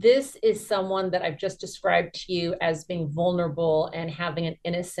this is someone that I've just described to you as being vulnerable and having an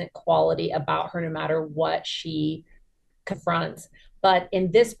innocent quality about her no matter what she confronts. But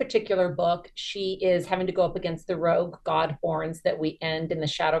in this particular book, she is having to go up against the rogue Godborns that we end in The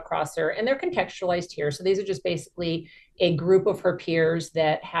Shadowcrosser, and they're contextualized here. So these are just basically a group of her peers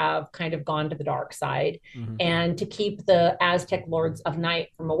that have kind of gone to the dark side, and to keep the Aztec Lords of Night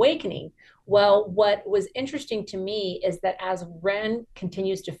from awakening. Well, what was interesting to me is that as Ren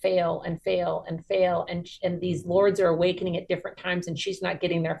continues to fail and fail and fail, and these lords are awakening at different times, and she's not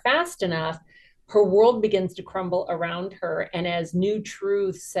getting there fast enough, her world begins to crumble around her. And as new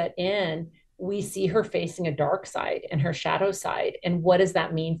truths set in, we see her facing a dark side and her shadow side. And what does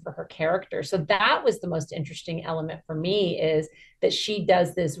that mean for her character? So that was the most interesting element for me, is that she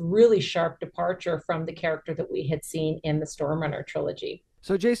does this really sharp departure from the character that we had seen in the Stormrunner trilogy.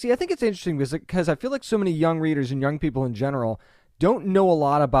 So JC, I think it's interesting because I feel like so many young readers and young people in general don't know a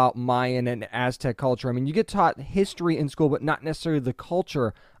lot about Mayan and Aztec culture. I mean, you get taught history in school, but not necessarily the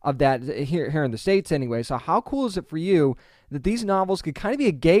culture of that here in the States anyway. So how cool is it for you that these novels could kind of be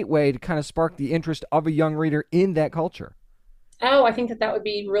a gateway to kind of spark the interest of a young reader in that culture? Oh, I think that that would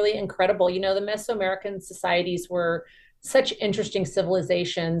be really incredible. The Mesoamerican societies were such interesting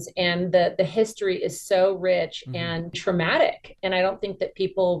civilizations, and the history is so rich and traumatic. And I don't think that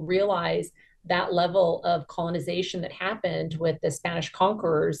people realize that level of colonization that happened with the Spanish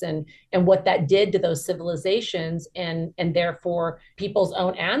conquerors, and what that did to those civilizations, and therefore people's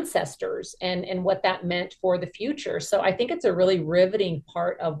own ancestors, and what that meant for the future. So I think it's a really riveting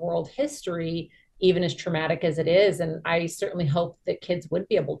part of world history, even as traumatic as it is. And I certainly hope that kids would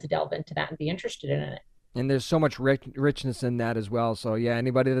be able to delve into that and be interested in it. And there's so much richness in that as well. So yeah,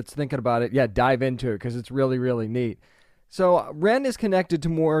 anybody that's thinking about it, yeah, dive into it because it's really, really neat. So Ren is connected to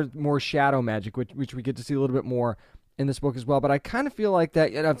more shadow magic, which we get to see a little bit more in this book as well. But I kind of feel like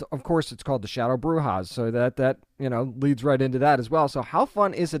that, of course, it's called the Shadow Brujas, so that leads right into that as well. So how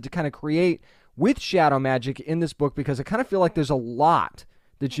fun is it to kind of create with shadow magic in this book? Because I kind of feel like there's a lot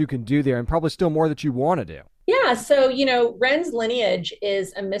that you can do there, and probably still more that you want to do. Yeah, so Ren's lineage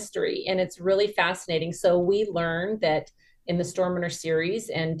is a mystery, and it's really fascinating. So we learn that in the Stormrunner series,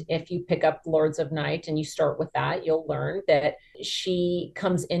 and if you pick up Lords of Night and you start with that, you'll learn that she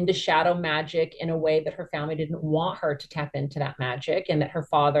comes into shadow magic in a way that her family didn't want her to tap into that magic, and that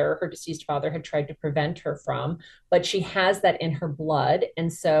her deceased father, had tried to prevent her from. But she has that in her blood,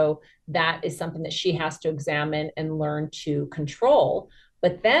 and so that is something that she has to examine and learn to control.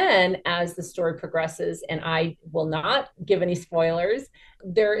 But then as the story progresses, and I will not give any spoilers,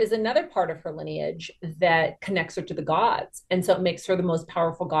 there is another part of her lineage that connects her to the gods. And so it makes her the most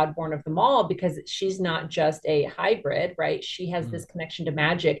powerful god born of them all, because she's not just a hybrid, right? She has this connection to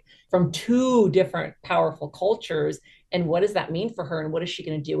magic from two different powerful cultures. And what does that mean for her? And what is she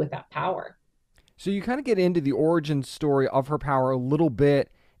going to do with that power? So you kind of get into the origin story of her power a little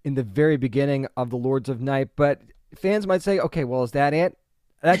bit in the very beginning of the Lords of Night, but fans might say, okay, well, is that it?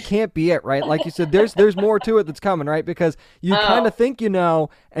 That can't be it, right? Like you said, there's more to it that's coming, right? Because you kind of think you know,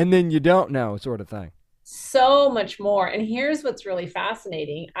 and then you don't know, sort of thing. So much more. And here's what's really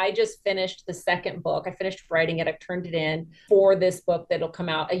fascinating. I just finished the second book. I finished writing it. I've turned it in for this book that'll come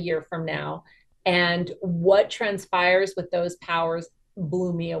out a year from now. And what transpires with those powers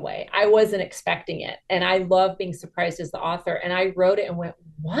blew me away. I wasn't expecting it. And I love being surprised as the author. And I wrote it and went,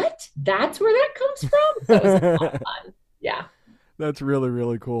 what? That's where that comes from? That was a lot of fun. Yeah. That's really,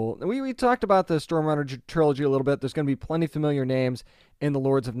 really cool. We talked about the Stormrunner trilogy a little bit. There's going to be plenty of familiar names in the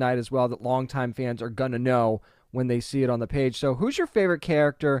Lords of Night as well that longtime fans are going to know when they see it on the page. So who's your favorite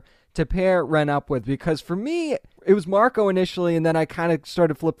character to pair Ren up with? Because for me, it was Marco initially, and then I kind of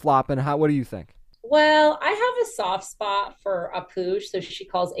started flip-flopping. What do you think? Well, I have a soft spot for Apu, so she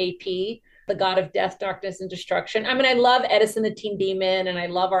calls AP, the god of death, darkness, and destruction. I mean, I love Edison the Teen Demon, and I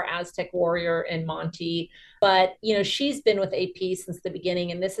love our Aztec warrior and Monty. But, she's been with AP since the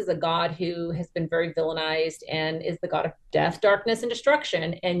beginning, and this is a god who has been very villainized and is the god of death, darkness, and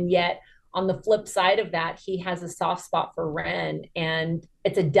destruction. And yet, on the flip side of that, he has a soft spot for Ren, and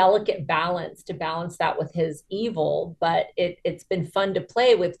it's a delicate balance to balance that with his evil. But it's been fun to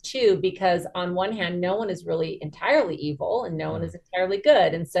play with too, because on one hand, no one is really entirely evil, and no one is entirely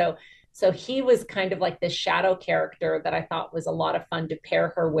good. And so he was kind of like this shadow character that I thought was a lot of fun to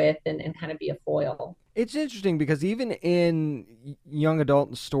pair her with, and kind of be a foil. It's interesting because even in young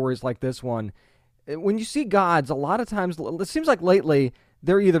adult stories like this one, when you see gods, a lot of times, it seems like lately,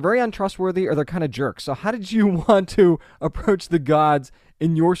 they're either very untrustworthy or they're kind of jerks. So how did you want to approach the gods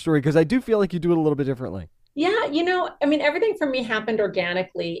in your story? Because I do feel like you do it a little bit differently. Yeah, everything for me happened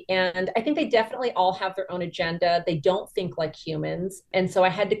organically. And I think they definitely all have their own agenda. They don't think like humans. And so I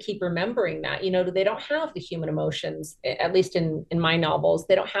had to keep remembering that, they don't have the human emotions, at least in my novels.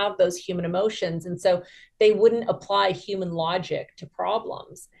 They don't have those human emotions. And so they wouldn't apply human logic to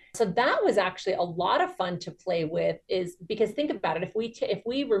problems. So that was actually a lot of fun to play with, is because think about it. If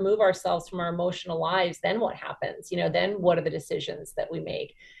we remove ourselves from our emotional lives, then what happens? Then what are the decisions that we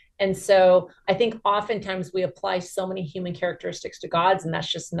make? And so I think oftentimes we apply so many human characteristics to gods, and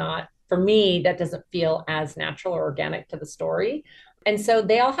that's just not, for me, that doesn't feel as natural or organic to the story. And so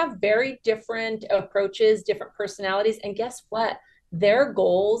they all have very different approaches, different personalities. And guess what? Their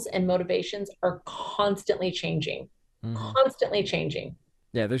goals and motivations are constantly changing, constantly changing.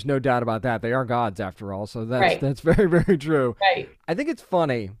 Yeah, there's no doubt about that. They are gods after all, so that's Right. very, very true. Right. I think it's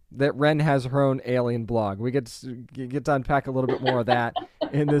funny that Ren has her own alien blog. We get to unpack a little bit more of that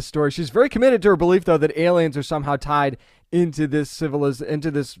in this story. She's very committed to her belief, though, that aliens are somehow tied into this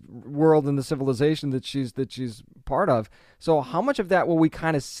into this world and the civilization that she's part of. So how much of that will we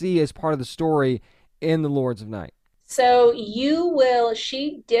kind of see as part of the story in the Lords of Night? So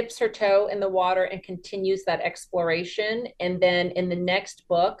she dips her toe in the water and continues that exploration. And then in the next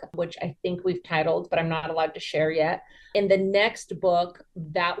book, which I think we've titled, but I'm not allowed to share yet, in the next book,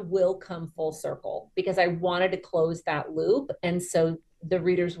 that will come full circle because I wanted to close that loop. And so the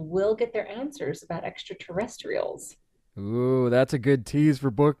readers will get their answers about extraterrestrials. Ooh, that's a good tease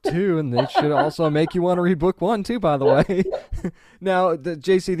for book 2, and it should also make you want to read book 1 too, by the way. Now,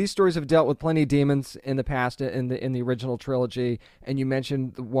 JC, these stories have dealt with plenty of demons in the past in the original trilogy, and you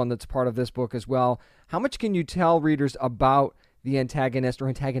mentioned the one that's part of this book as well. How much can you tell readers about the antagonist or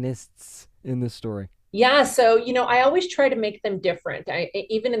antagonists in this story? Yeah, so I always try to make them different.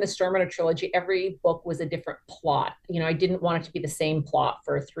 Even in the Stormrunner trilogy, every book was a different plot. I didn't want it to be the same plot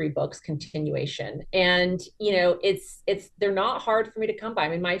for a 3 books continuation. And it's they're not hard for me to come by. I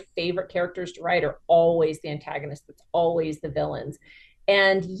mean, my favorite characters to write are always the antagonists. It's always the villains.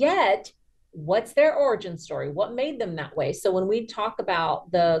 And yet, what's their origin story? What made them that way? So when we talk about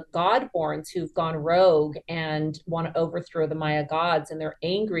the Godborns who've gone rogue and want to overthrow the Maya gods, and they're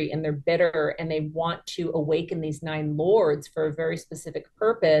angry and they're bitter and they want to awaken these 9 lords for a very specific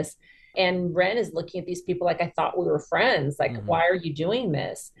purpose. And Ren is looking at these people like, I thought we were friends. Like, why are you doing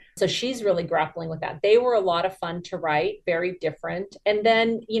this? So she's really grappling with that. They were a lot of fun to write, very different. And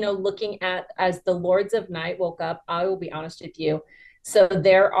then, looking at as the Lords of Night woke up, I will be honest with you, so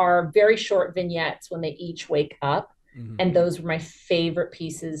there are very short vignettes when they each wake up. Mm-hmm. And those were my favorite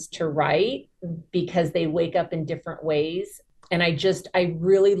pieces to write because they wake up in different ways. And I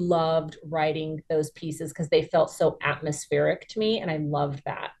really loved writing those pieces because they felt so atmospheric to me. And I loved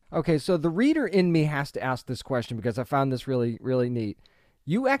that. Okay, so the reader in me has to ask this question because I found this really, really neat.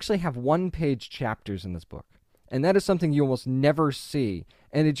 You actually have 1-page chapters in this book. And that is something you almost never see.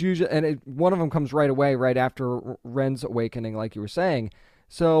 And it's usually, one of them comes right away, right after Ren's awakening, like you were saying.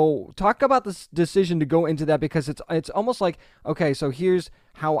 So talk about this decision to go into that because it's almost like, okay, so here's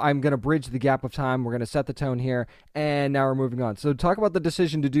how I'm going to bridge the gap of time. We're going to set the tone here, and now we're moving on. So talk about the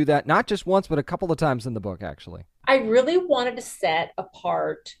decision to do that, not just once, but a couple of times in the book, actually. I really wanted to set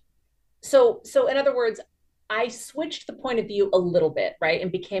apart. So in other words, I switched the point of view a little bit, right?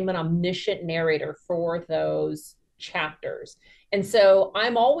 And became an omniscient narrator for those chapters. And so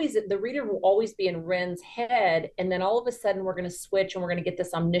the reader will always be in Ren's head. And then all of a sudden we're going to switch and we're going to get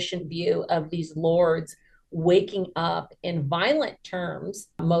this omniscient view of these lords waking up in violent terms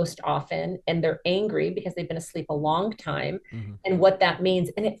most often. And they're angry because they've been asleep a long time and what that means.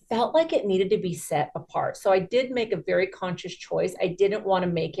 And it felt like it needed to be set apart. So I did make a very conscious choice. I didn't want to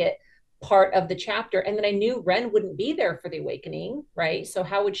make it part of the chapter. And then I knew Ren wouldn't be there for the awakening, right? So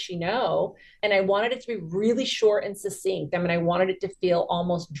how would she know? And I wanted it to be really short and succinct. I mean, I wanted it to feel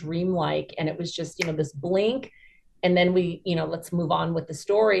almost dreamlike. And it was just, this blink. And then let's move on with the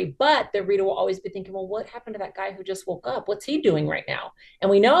story. But the reader will always be thinking, well, what happened to that guy who just woke up? What's he doing right now?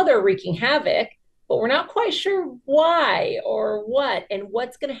 And we know they're wreaking havoc, but we're not quite sure why or what, and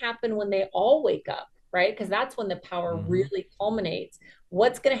what's going to happen when they all wake up, right? Because that's when the power really culminates.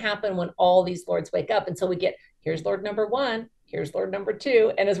 What's going to happen when all these lords wake up? And so we get, here's Lord number 1, here's Lord number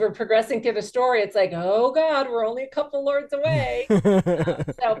 2. And as we're progressing through the story, it's like, oh God, we're only a couple lords away.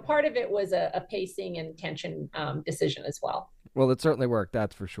 So part of it was a pacing and tension decision as well. Well, it certainly worked,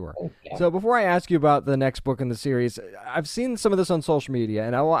 that's for sure. So before I ask you about the next book in the series, I've seen some of this on social media,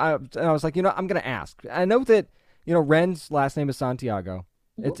 and I was like, I'm going to ask. I know that, Ren's last name is Santiago.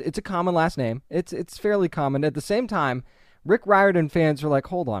 It's a common last name. It's fairly common. At the same time, Rick Riordan fans are like,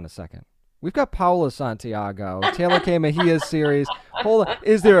 hold on a second. We've got Paula Santiago, Taylor K. Mejia's series. Hold on.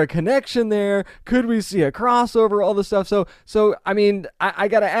 Is there a connection there? Could we see a crossover? All this stuff. So I mean, I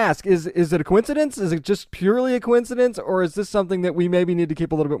got to ask, is it a coincidence? Is it just purely a coincidence? Or is this something that we maybe need to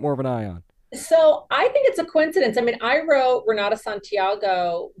keep a little bit more of an eye on? So I think it's a coincidence. I mean, I wrote Renata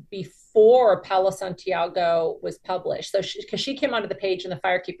Santiago before Paula Santiago was published. So because she came onto the page in the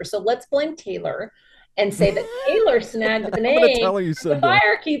Firekeeper. So let's blame Taylor and say that Taylor snagged the name the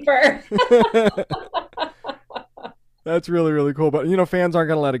Firekeeper. That's really, really cool. But, fans aren't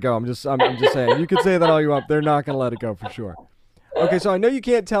going to let it go. I'm just saying. You could say that all you want. They're not going to let it go for sure. Okay, so I know you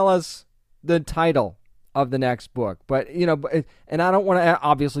can't tell us the title of the next book, but, and I don't want to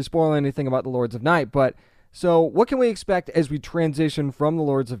obviously spoil anything about the Lords of Night, but so what can we expect as we transition from the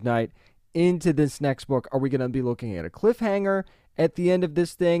Lords of Night into this next book? Are we going to be looking at a cliffhanger at the end of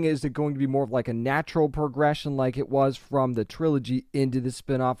this thing? Is it going to be more of like a natural progression like it was from the trilogy into the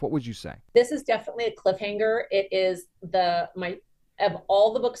spinoff? What would you say? This is definitely a cliffhanger. It is of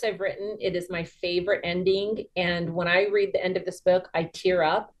all the books I've written, it is my favorite ending. And when I read the end of this book, I tear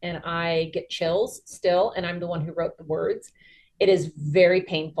up and I get chills still. And I'm the one who wrote the words. It is very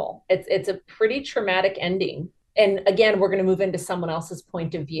painful. It's a pretty traumatic ending. And again, we're going to move into someone else's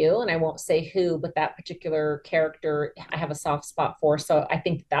point of view, and I won't say who, but that particular character I have a soft spot for. So I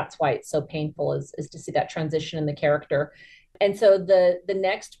think that's why it's so painful is to see that transition in the character. And so the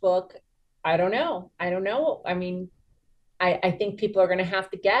next book, I don't know. I don't know. I mean, I think people are going to have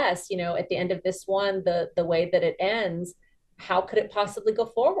to guess, at the end of this one, the way that it ends, how could it possibly go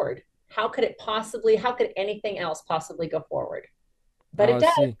forward? How could anything else possibly go forward? But it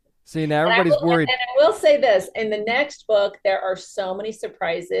does. See, now everybody's worried. And I will say this, in the next book, there are so many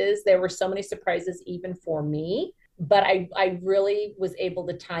surprises. There were so many surprises even for me, but I really was able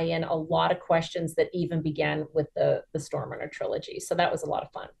to tie in a lot of questions that even began with the Stormrunner trilogy. So that was a lot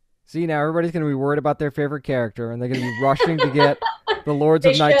of fun. See, now everybody's going to be worried about their favorite character, and they're going to be rushing to get the Lords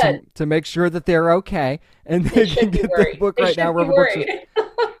of Night to make sure that they're okay. And they can get the book right now wherever books are.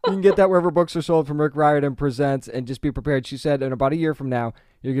 You can get that wherever books are sold from Rick Riordan Presents, and just be prepared. She said in about a year from now,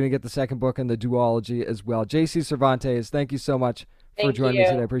 you're going to get the second book in the duology as well. JC Cervantes, thank you so much for joining me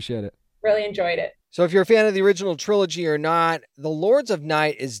today. I appreciate it. Really enjoyed it. So if you're a fan of the original trilogy or not, The Lords of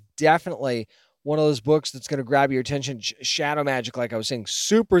Night is definitely one of those books that's going to grab your attention. Shadow Magic, like I was saying,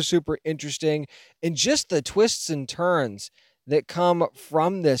 super, super interesting. And just the twists and turns that come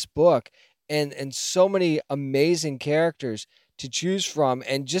from this book and so many amazing characters to choose from.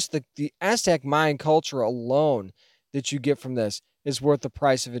 And just the Aztec Mayan culture alone that you get from this is worth the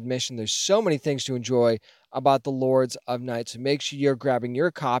price of admission. There's so many things to enjoy about The Lords of Night. So make sure you're grabbing your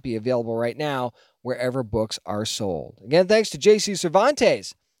copy, available right now wherever books are sold. Again, thanks to JC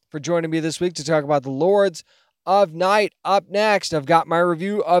Cervantes for joining me this week to talk about The Lords of Night. Up next, I've got my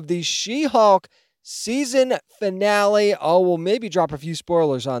review of the She-Hulk season finale. Oh, we'll maybe drop a few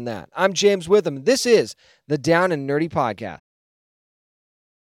spoilers on that. I'm James Witham. This is the Down and Nerdy Podcast.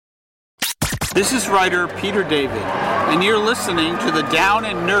 This is writer Peter David, and you're listening to the Down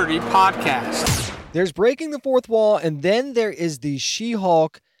and Nerdy Podcast. There's Breaking the Fourth Wall, and then there is the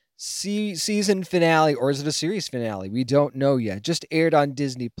She-Hulk season finale, or is it a series finale? We don't know yet. Just aired on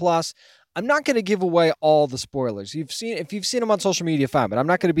Disney Plus. I'm not going to give away all the spoilers. If you've seen them on social media, fine, but I'm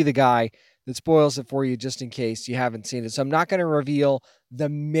not going to be the guy that spoils it for you just in case you haven't seen it. So I'm not going to reveal the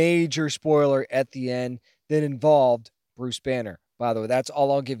major spoiler at the end that involved Bruce Banner. By the way, that's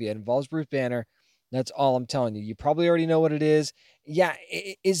all I'll give you. It involves Bruce Banner. That's all I'm telling you. You probably already know what it is. Yeah,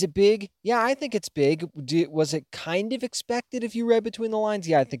 is it big? Yeah, I think it's big. Was it kind of expected if you read between the lines?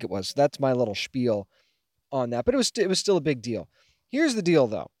 Yeah, I think it was. So that's my little spiel on that. But it was still a big deal. Here's the deal,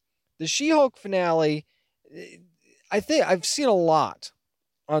 though. The She-Hulk finale, I think I've seen a lot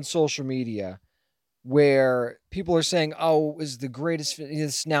on social media where people are saying, oh, it was the greatest,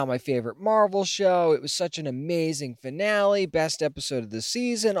 it's now my favorite Marvel show. It was such an amazing finale, best episode of the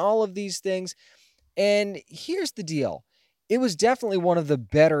season, all of these things. And here's the deal. It was definitely one of the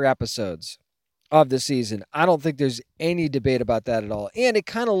better episodes of the season. I don't think there's any debate about that at all. And it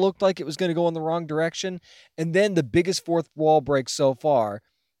kind of looked like it was going to go in the wrong direction. And then the biggest fourth wall break so far,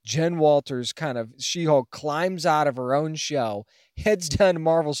 Jen Walters kind of, She-Hulk climbs out of her own show, heads down to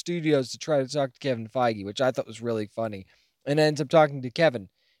Marvel Studios to try to talk to Kevin Feige, which I thought was really funny, and ends up talking to Kevin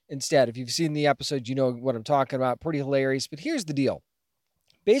instead. If you've seen the episode, you know what I'm talking about. Pretty hilarious. But here's the deal.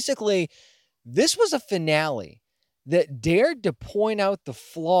 Basically, this was a finale that dared to point out the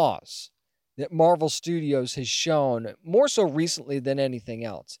flaws that Marvel Studios has shown more so recently than anything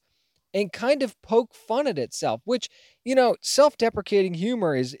else, and kind of poke fun at itself, which, self-deprecating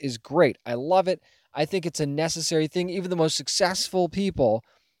humor is great. I love it. I think it's a necessary thing. Even the most successful people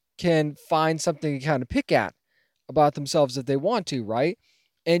can find something to kind of pick at about themselves if they want to, right?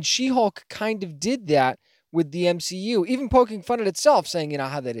 And She-Hulk kind of did that with the MCU, even poking fun at itself, saying,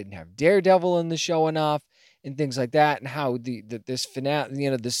 how they didn't have Daredevil in the show enough and things like that, and how this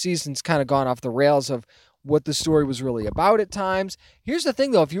finale, the season's kind of gone off the rails of what the story was really about at times. Here's the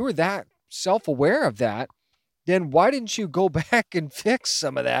thing, though. If you were that self-aware of that, then why didn't you go back and fix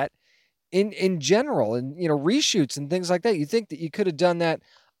some of that in general, and reshoots and things like that? You think that you could have done that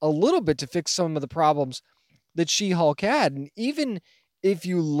a little bit to fix some of the problems that She-Hulk had. And even if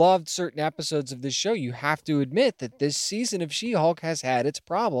you loved certain episodes of this show, you have to admit that this season of She-Hulk has had its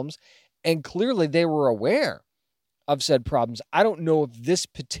problems, and clearly they were aware of said problems. I don't know if this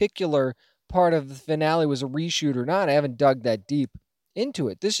particular part of the finale was a reshoot or not. I haven't dug that deep into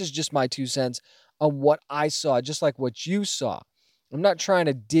it. This is just my 2 cents on what I saw, just like what you saw. I'm not trying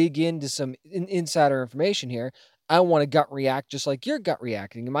to dig into some insider information here. I want to gut react just like you're gut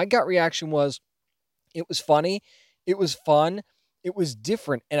reacting. And my gut reaction was, it was funny, it was fun, it was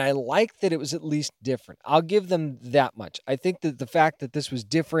different, and I like that it was at least different. I'll give them that much. I think that the fact that this was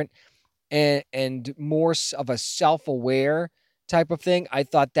different and more of a self-aware type of thing. I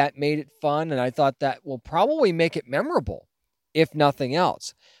thought that made it fun, and I thought that will probably make it memorable, if nothing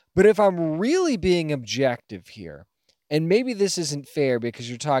else. But if I'm really being objective here, and maybe this isn't fair because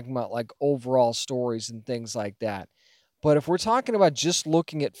you're talking about like overall stories and things like that, but if we're talking about just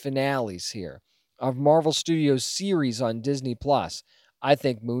looking at finales here of Marvel Studios series on Disney Plus, I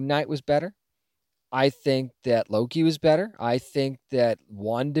think Moon Knight was better. I think that Loki was better. I think that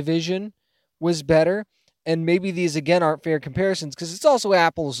WandaVision was better. And maybe these, again, aren't fair comparisons because it's also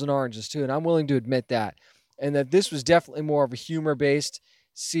apples and oranges, too. And I'm willing to admit that. And that this was definitely more of a humor-based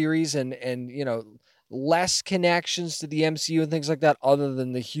series and less connections to the MCU and things like that, other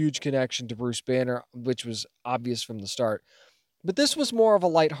than the huge connection to Bruce Banner, which was obvious from the start. But this was more of a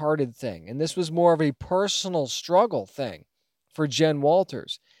lighthearted thing. And this was more of a personal struggle thing for Jen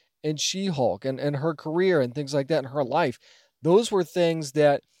Walters and She-Hulk and her career and things like that in her life. Those were things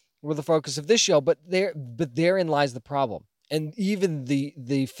that were the focus of this show, but therein lies the problem. And even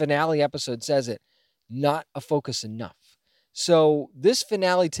the finale episode says it, not a focus enough. So this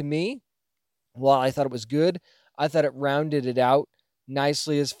finale to me, while I thought it was good, I thought it rounded it out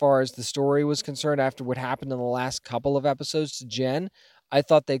nicely as far as the story was concerned after what happened in the last couple of episodes to Jen. I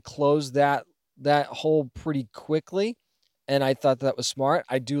thought they closed that hole pretty quickly. And I thought that was smart.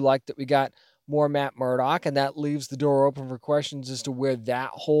 I do like that we got more Matt Murdock, and that leaves the door open for questions as to where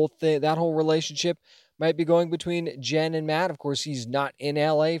that whole relationship might be going between Jen and Matt. Of course, he's not in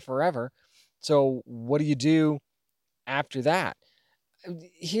LA forever. So what do you do after that?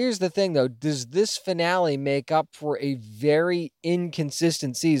 Here's the thing, though. Does this finale make up for a very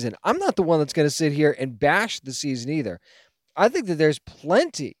inconsistent season? I'm not the one that's going to sit here and bash the season either. I think that there's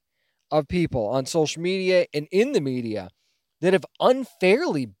plenty of people on social media and in the media that have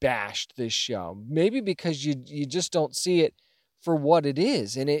unfairly bashed this show, maybe because you just don't see it for what it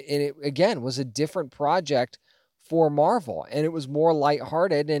is. And it again, was a different project for Marvel, and it was more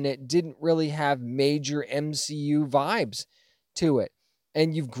lighthearted, and it didn't really have major MCU vibes to it.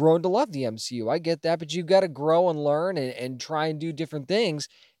 And you've grown to love the MCU. I get that, but you've got to grow and learn and try and do different things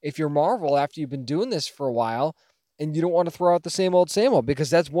if you're Marvel after you've been doing this for a while, and you don't want to throw out the same old, because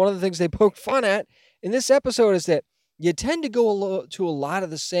that's one of the things they poke fun at in this episode is that you tend to go to a lot of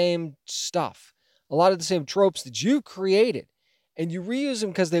the same stuff, a lot of the same tropes that you've created, and you reuse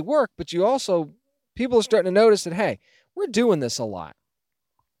them because they work, but people are starting to notice that, hey, we're doing this a lot.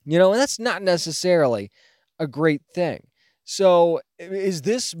 And that's not necessarily a great thing. So is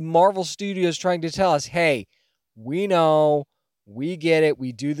this Marvel Studios trying to tell us, hey, we know, we get it,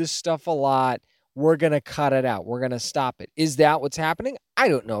 we do this stuff a lot, we're going to cut it out, we're going to stop it? Is that what's happening? I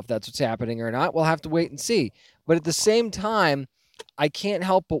don't know if that's what's happening or not. We'll have to wait and see. But at the same time, I can't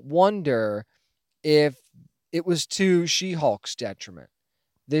help but wonder if it was to She-Hulk's detriment,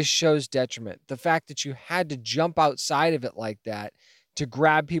 this show's detriment. The fact that you had to jump outside of it like that to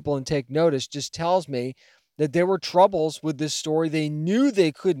grab people and take notice just tells me that there were troubles with this story they knew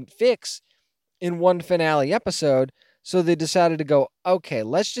they couldn't fix in one finale episode, so they decided to go, okay,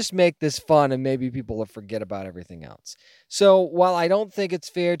 let's just make this fun and maybe people will forget about everything else. So while I don't think it's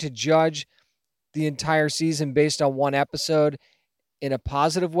fair to judge the entire season based on one episode in a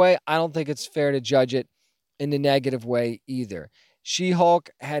positive way, I don't think it's fair to judge it in a negative way either. She-Hulk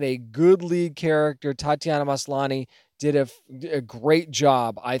had a good lead character. Tatiana Maslany did a great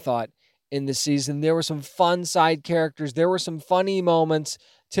job, I thought, in the season. There were some fun side characters. There were some funny moments.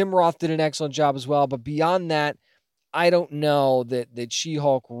 Tim Roth did an excellent job as well. But beyond that, I don't know that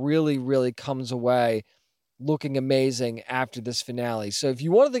She-Hulk really, really comes away looking amazing after this finale. So if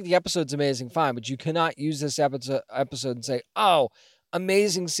you want to think the episode's amazing, fine, but you cannot use this episode and say, oh,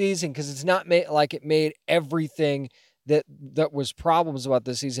 amazing season, because it's not like it made everything that was problems about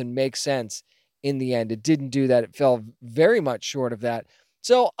this season make sense in the end. It didn't do that. It fell very much short of that.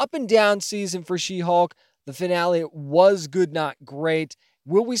 So up and down season for She-Hulk. The finale was good, not great.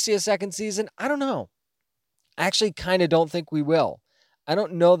 Will we see a second season? I don't know. I actually kind of don't think we will. I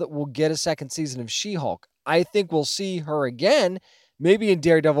don't know that we'll get a second season of She-Hulk. I think we'll see her again, maybe in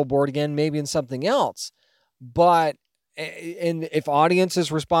Daredevil Born Again, maybe in something else. But and if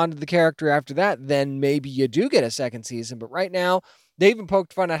audiences respond to the character after that, then maybe you do get a second season. But right now, they even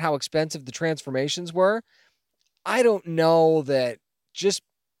poked fun at how expensive the transformations were. I don't know that just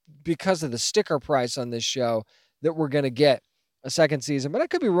because of the sticker price on this show that we're going to get a second season. But I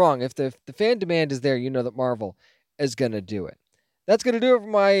could be wrong. If the fan demand is there, you know that Marvel is going to do it. That's going to do it for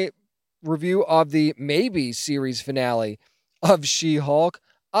my review of the maybe series finale of She-Hulk.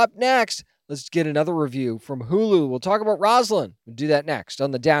 Up next, let's get another review from Hulu. We'll talk about Rosalind. We'll do that next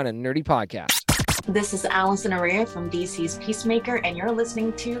on the Down and Nerdy podcast. This is Allison Araya from DC's Peacemaker, and you're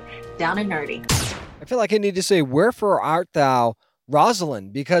listening to Down and Nerdy. I feel like I need to say, wherefore art thou,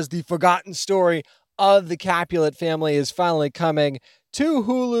 Rosalind? Because the forgotten story of the Capulet family is finally coming to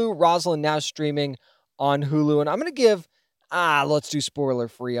Hulu. Rosalind now streaming on Hulu. And I'm going to give, let's do spoiler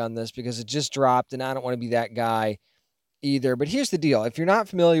free on this because it just dropped and I don't want to be that guy either. But here's the deal. If you're not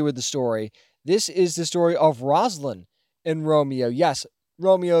familiar with the story, this is the story of Rosalind and Romeo. Yes,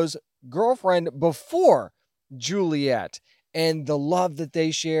 Romeo's girlfriend before Juliet, and the love that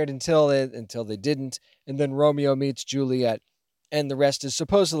they shared until they didn't. And then Romeo meets Juliet, and the rest is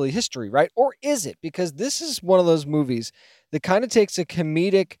supposedly history, right? Or is it? Because this is one of those movies that kind of takes a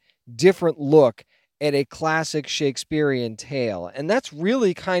comedic, different look at a classic Shakespearean tale. And that's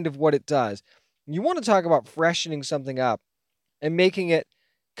really kind of what it does. You want to talk about freshening something up and making it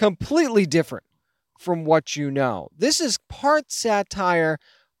completely different from what you know. This is part satire,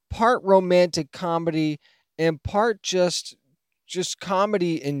 part romantic comedy, and part just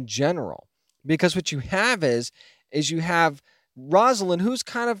comedy in general. Because what you have is you have Rosalind, who's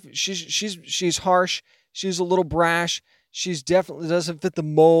kind of she's harsh, she's a little brash, she's definitely doesn't fit the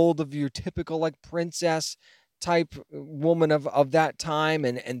mold of your typical like princess type woman of that time,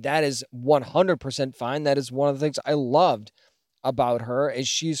 and that is 100% fine. That is one of the things I loved about her, is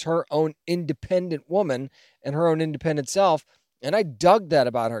she's her own independent woman and her own independent self, and I dug that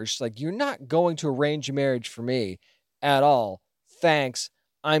about her. She's like, you're not going to arrange a marriage for me at all. Thanks,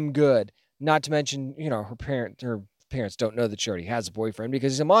 I'm good. Not to mention, her parents don't know that she already has a boyfriend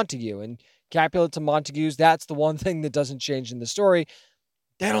because he's a Montague, and Capulets and Montagues, that's the one thing that doesn't change in the story.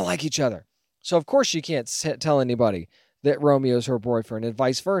 They don't like each other. So, of course, she can't tell anybody that Romeo's her boyfriend and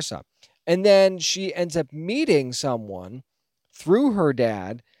vice versa. And then she ends up meeting someone through her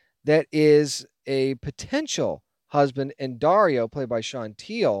dad that is a potential husband, and Dario, played by Sean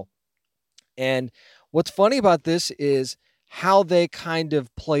Teal. And what's funny about this is how they kind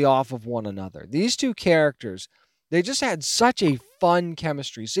of play off of one another. These two characters, they just had such a fun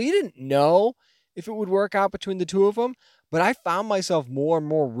chemistry. So you didn't know if it would work out between the two of them, but I found myself more and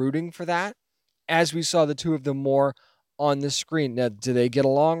more rooting for that as we saw the two of them more on the screen. Now, do they get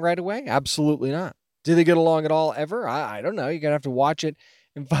along right away? Absolutely not. Do they get along at all ever? I don't know. You're going to have to watch it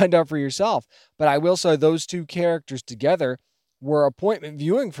and find out for yourself. But I will say those two characters together were appointment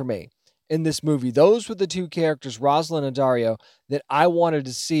viewing for me in this movie. Those were the two characters, Rosalind and Dario, that I wanted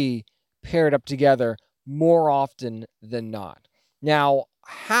to see paired up together more often than not. Now,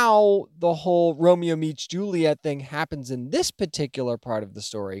 how the whole Romeo meets Juliet thing happens in this particular part of the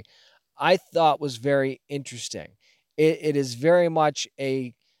story, I thought was very interesting. It is very much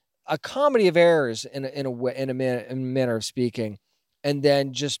a comedy of errors in a manner of speaking, and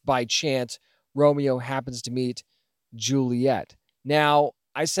then just by chance, Romeo happens to meet Juliet. Now,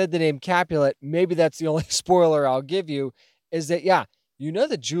 I said the name Capulet. Maybe that's the only spoiler I'll give you, is that,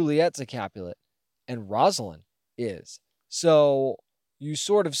 that Juliet's a Capulet, and Rosalind is. So you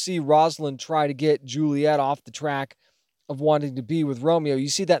sort of see Rosalind try to get Juliet off the track of wanting to be with Romeo. You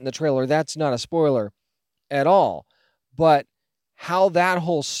see that in the trailer. That's not a spoiler at all. But how that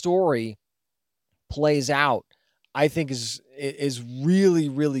whole story plays out, I think is really,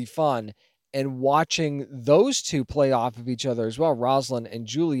 really fun. And watching those two play off of each other as well, Rosalind and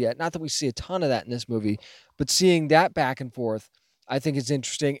Juliet, not that we see a ton of that in this movie, but seeing that back and forth, I think is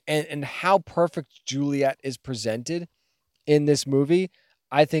interesting. And how perfect Juliet is presented in this movie,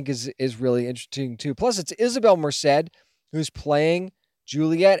 I think is really interesting too. Plus, it's Isabel Merced who's playing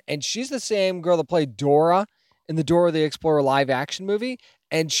Juliet, and she's the same girl that played Dora in the Dora the Explorer live action movie,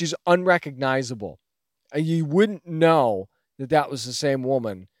 and she's unrecognizable. You wouldn't know that was the same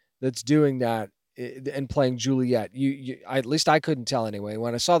woman that's doing that and playing Juliet. At least I couldn't tell anyway.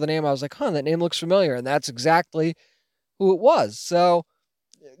 When I saw the name, I was like, that name looks familiar, and that's exactly who it was. So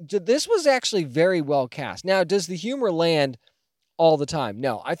this was actually very well cast. Now, does the humor land all the time?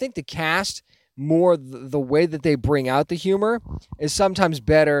 No. I think the cast, more the way that they bring out the humor, is sometimes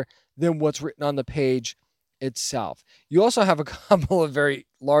better than what's written on the page itself. You also have a couple of very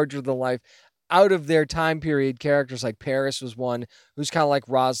larger-than-life, out of their time period characters, like Paris was one who's kind of like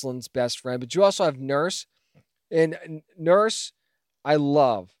Rosalind's best friend. But you also have Nurse. And Nurse, I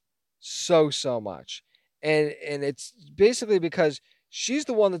love so much. And it's basically because she's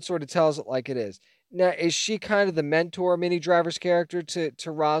the one that sort of tells it like it is. Now, is she kind of the mentor, Minnie Driver's character,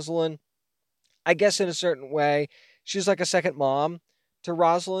 to Rosalind? I guess in a certain way. She's like a second mom to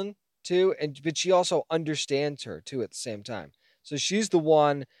Rosalind, too. But she also understands her, too, at the same time. So she's the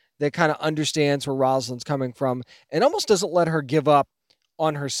one that kind of understands where Rosalind's coming from and almost doesn't let her give up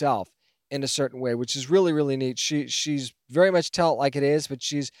on herself in a certain way, which is really, really neat. She's very much tell it like it is, but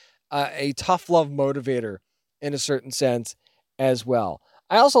she's a tough love motivator in a certain sense as well.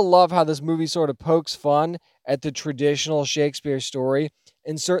 I also love how this movie sort of pokes fun at the traditional Shakespeare story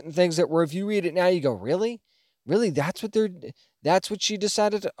and certain things that where if you read it now, you go, really? Really? That's what she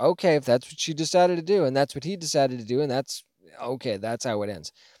decided to, okay, if that's what she decided to do and that's what he decided to do and that's how it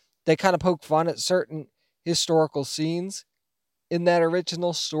ends. They kind of poke fun at certain historical scenes in that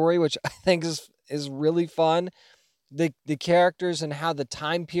original story, which I think is really fun. The characters and how the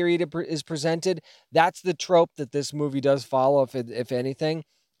time period is presented, that's the trope that this movie does follow, if anything,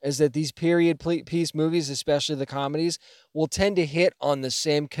 is that these period piece movies, especially the comedies, will tend to hit on the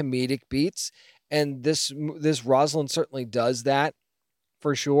same comedic beats, and this Rosalind certainly does that,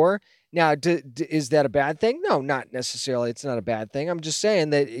 for sure. Now, is that a bad thing? No, not necessarily. It's not a bad thing. I'm just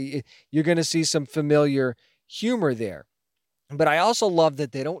saying that you're going to see some familiar humor there. But I also love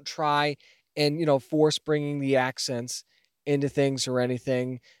that they don't try and, force bringing the accents into things or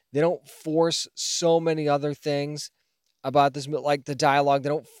anything. They don't force so many other things about this, like the dialogue. They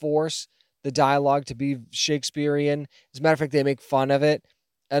don't force the dialogue to be Shakespearean. As a matter of fact, they make fun of it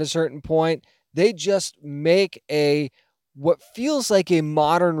at a certain point. They just make what feels like a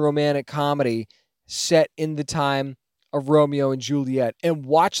modern romantic comedy set in the time of Romeo and Juliet. And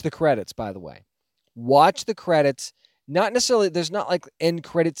watch the credits, by the way. Watch the credits. Not necessarily, there's not like end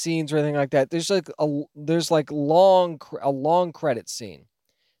credit scenes or anything like that. There's a long credit scene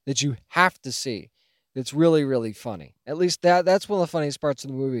that you have to see. It's really, really funny. At least that's one of the funniest parts of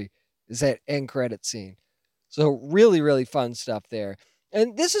the movie is that end credit scene. So really, really fun stuff there.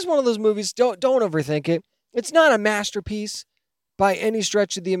 And this is one of those movies, don't overthink it. It's not a masterpiece by any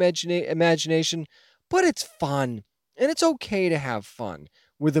stretch of the imagination, but it's fun. And it's okay to have fun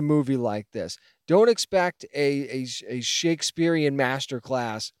with a movie like this. Don't expect a Shakespearean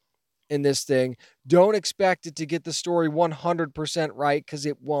masterclass in this thing. Don't expect it to get the story 100% right, because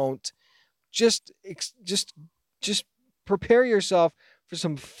it won't. Just prepare yourself for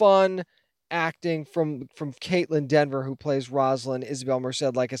some fun acting from Caitlin Denver, who plays Rosalind, Isabel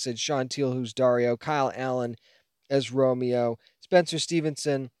Merced, like I said, Sean Teal, who's Dario, Kyle Allen as Romeo, Spencer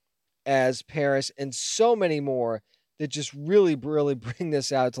Stevenson as Paris, and so many more that just really, really bring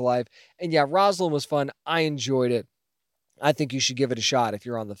this out to life. And yeah, Rosalind was fun. I enjoyed it. I think you should give it a shot if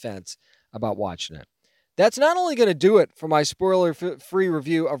you're on the fence about watching it. That's not only going to do it for my spoiler-free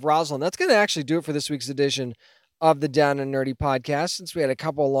review of Rosalind, that's going to actually do it for this week's edition of the Down and Nerdy podcast. Since we had a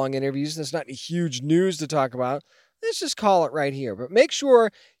couple of long interviews and there's not any huge news to talk about, let's just call it right here. But make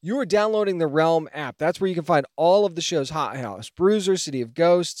sure you are downloading the Realm app. That's where you can find all of the shows, Hot House, Bruiser, City of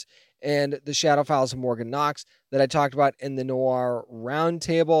Ghosts, and the Shadow Files of Morgan Knox that I talked about in the Noir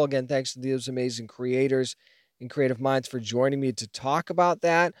Roundtable. Again, thanks to those amazing creators and creative minds for joining me to talk about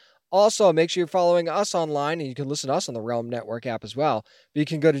that. Also, make sure you're following us online, and you can listen to us on the Realm Network app as well. But you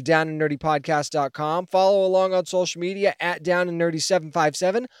can go to downandnerdypodcast.com, follow along on social media at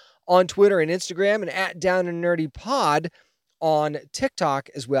downandnerdy757 on Twitter and Instagram, and at downandnerdypod on TikTok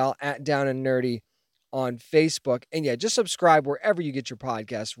as well, at downandnerdy on Facebook. And yeah, just subscribe wherever you get your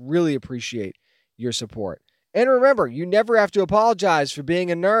podcasts. Really appreciate your support. And remember, you never have to apologize for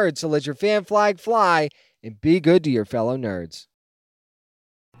being a nerd, so let your fan flag fly and be good to your fellow nerds.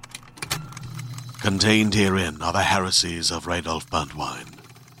 Contained herein are the heresies of Radolf Burntwine,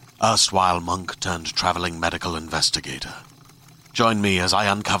 erstwhile monk turned traveling medical investigator. Join me as I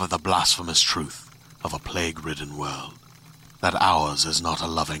uncover the blasphemous truth of a plague-ridden world, that ours is not a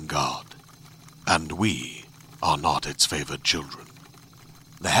loving God, and we are not its favored children.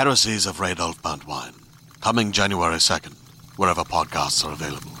 The heresies of Radolf Burntwine, coming January 2nd, wherever podcasts are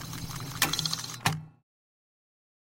available.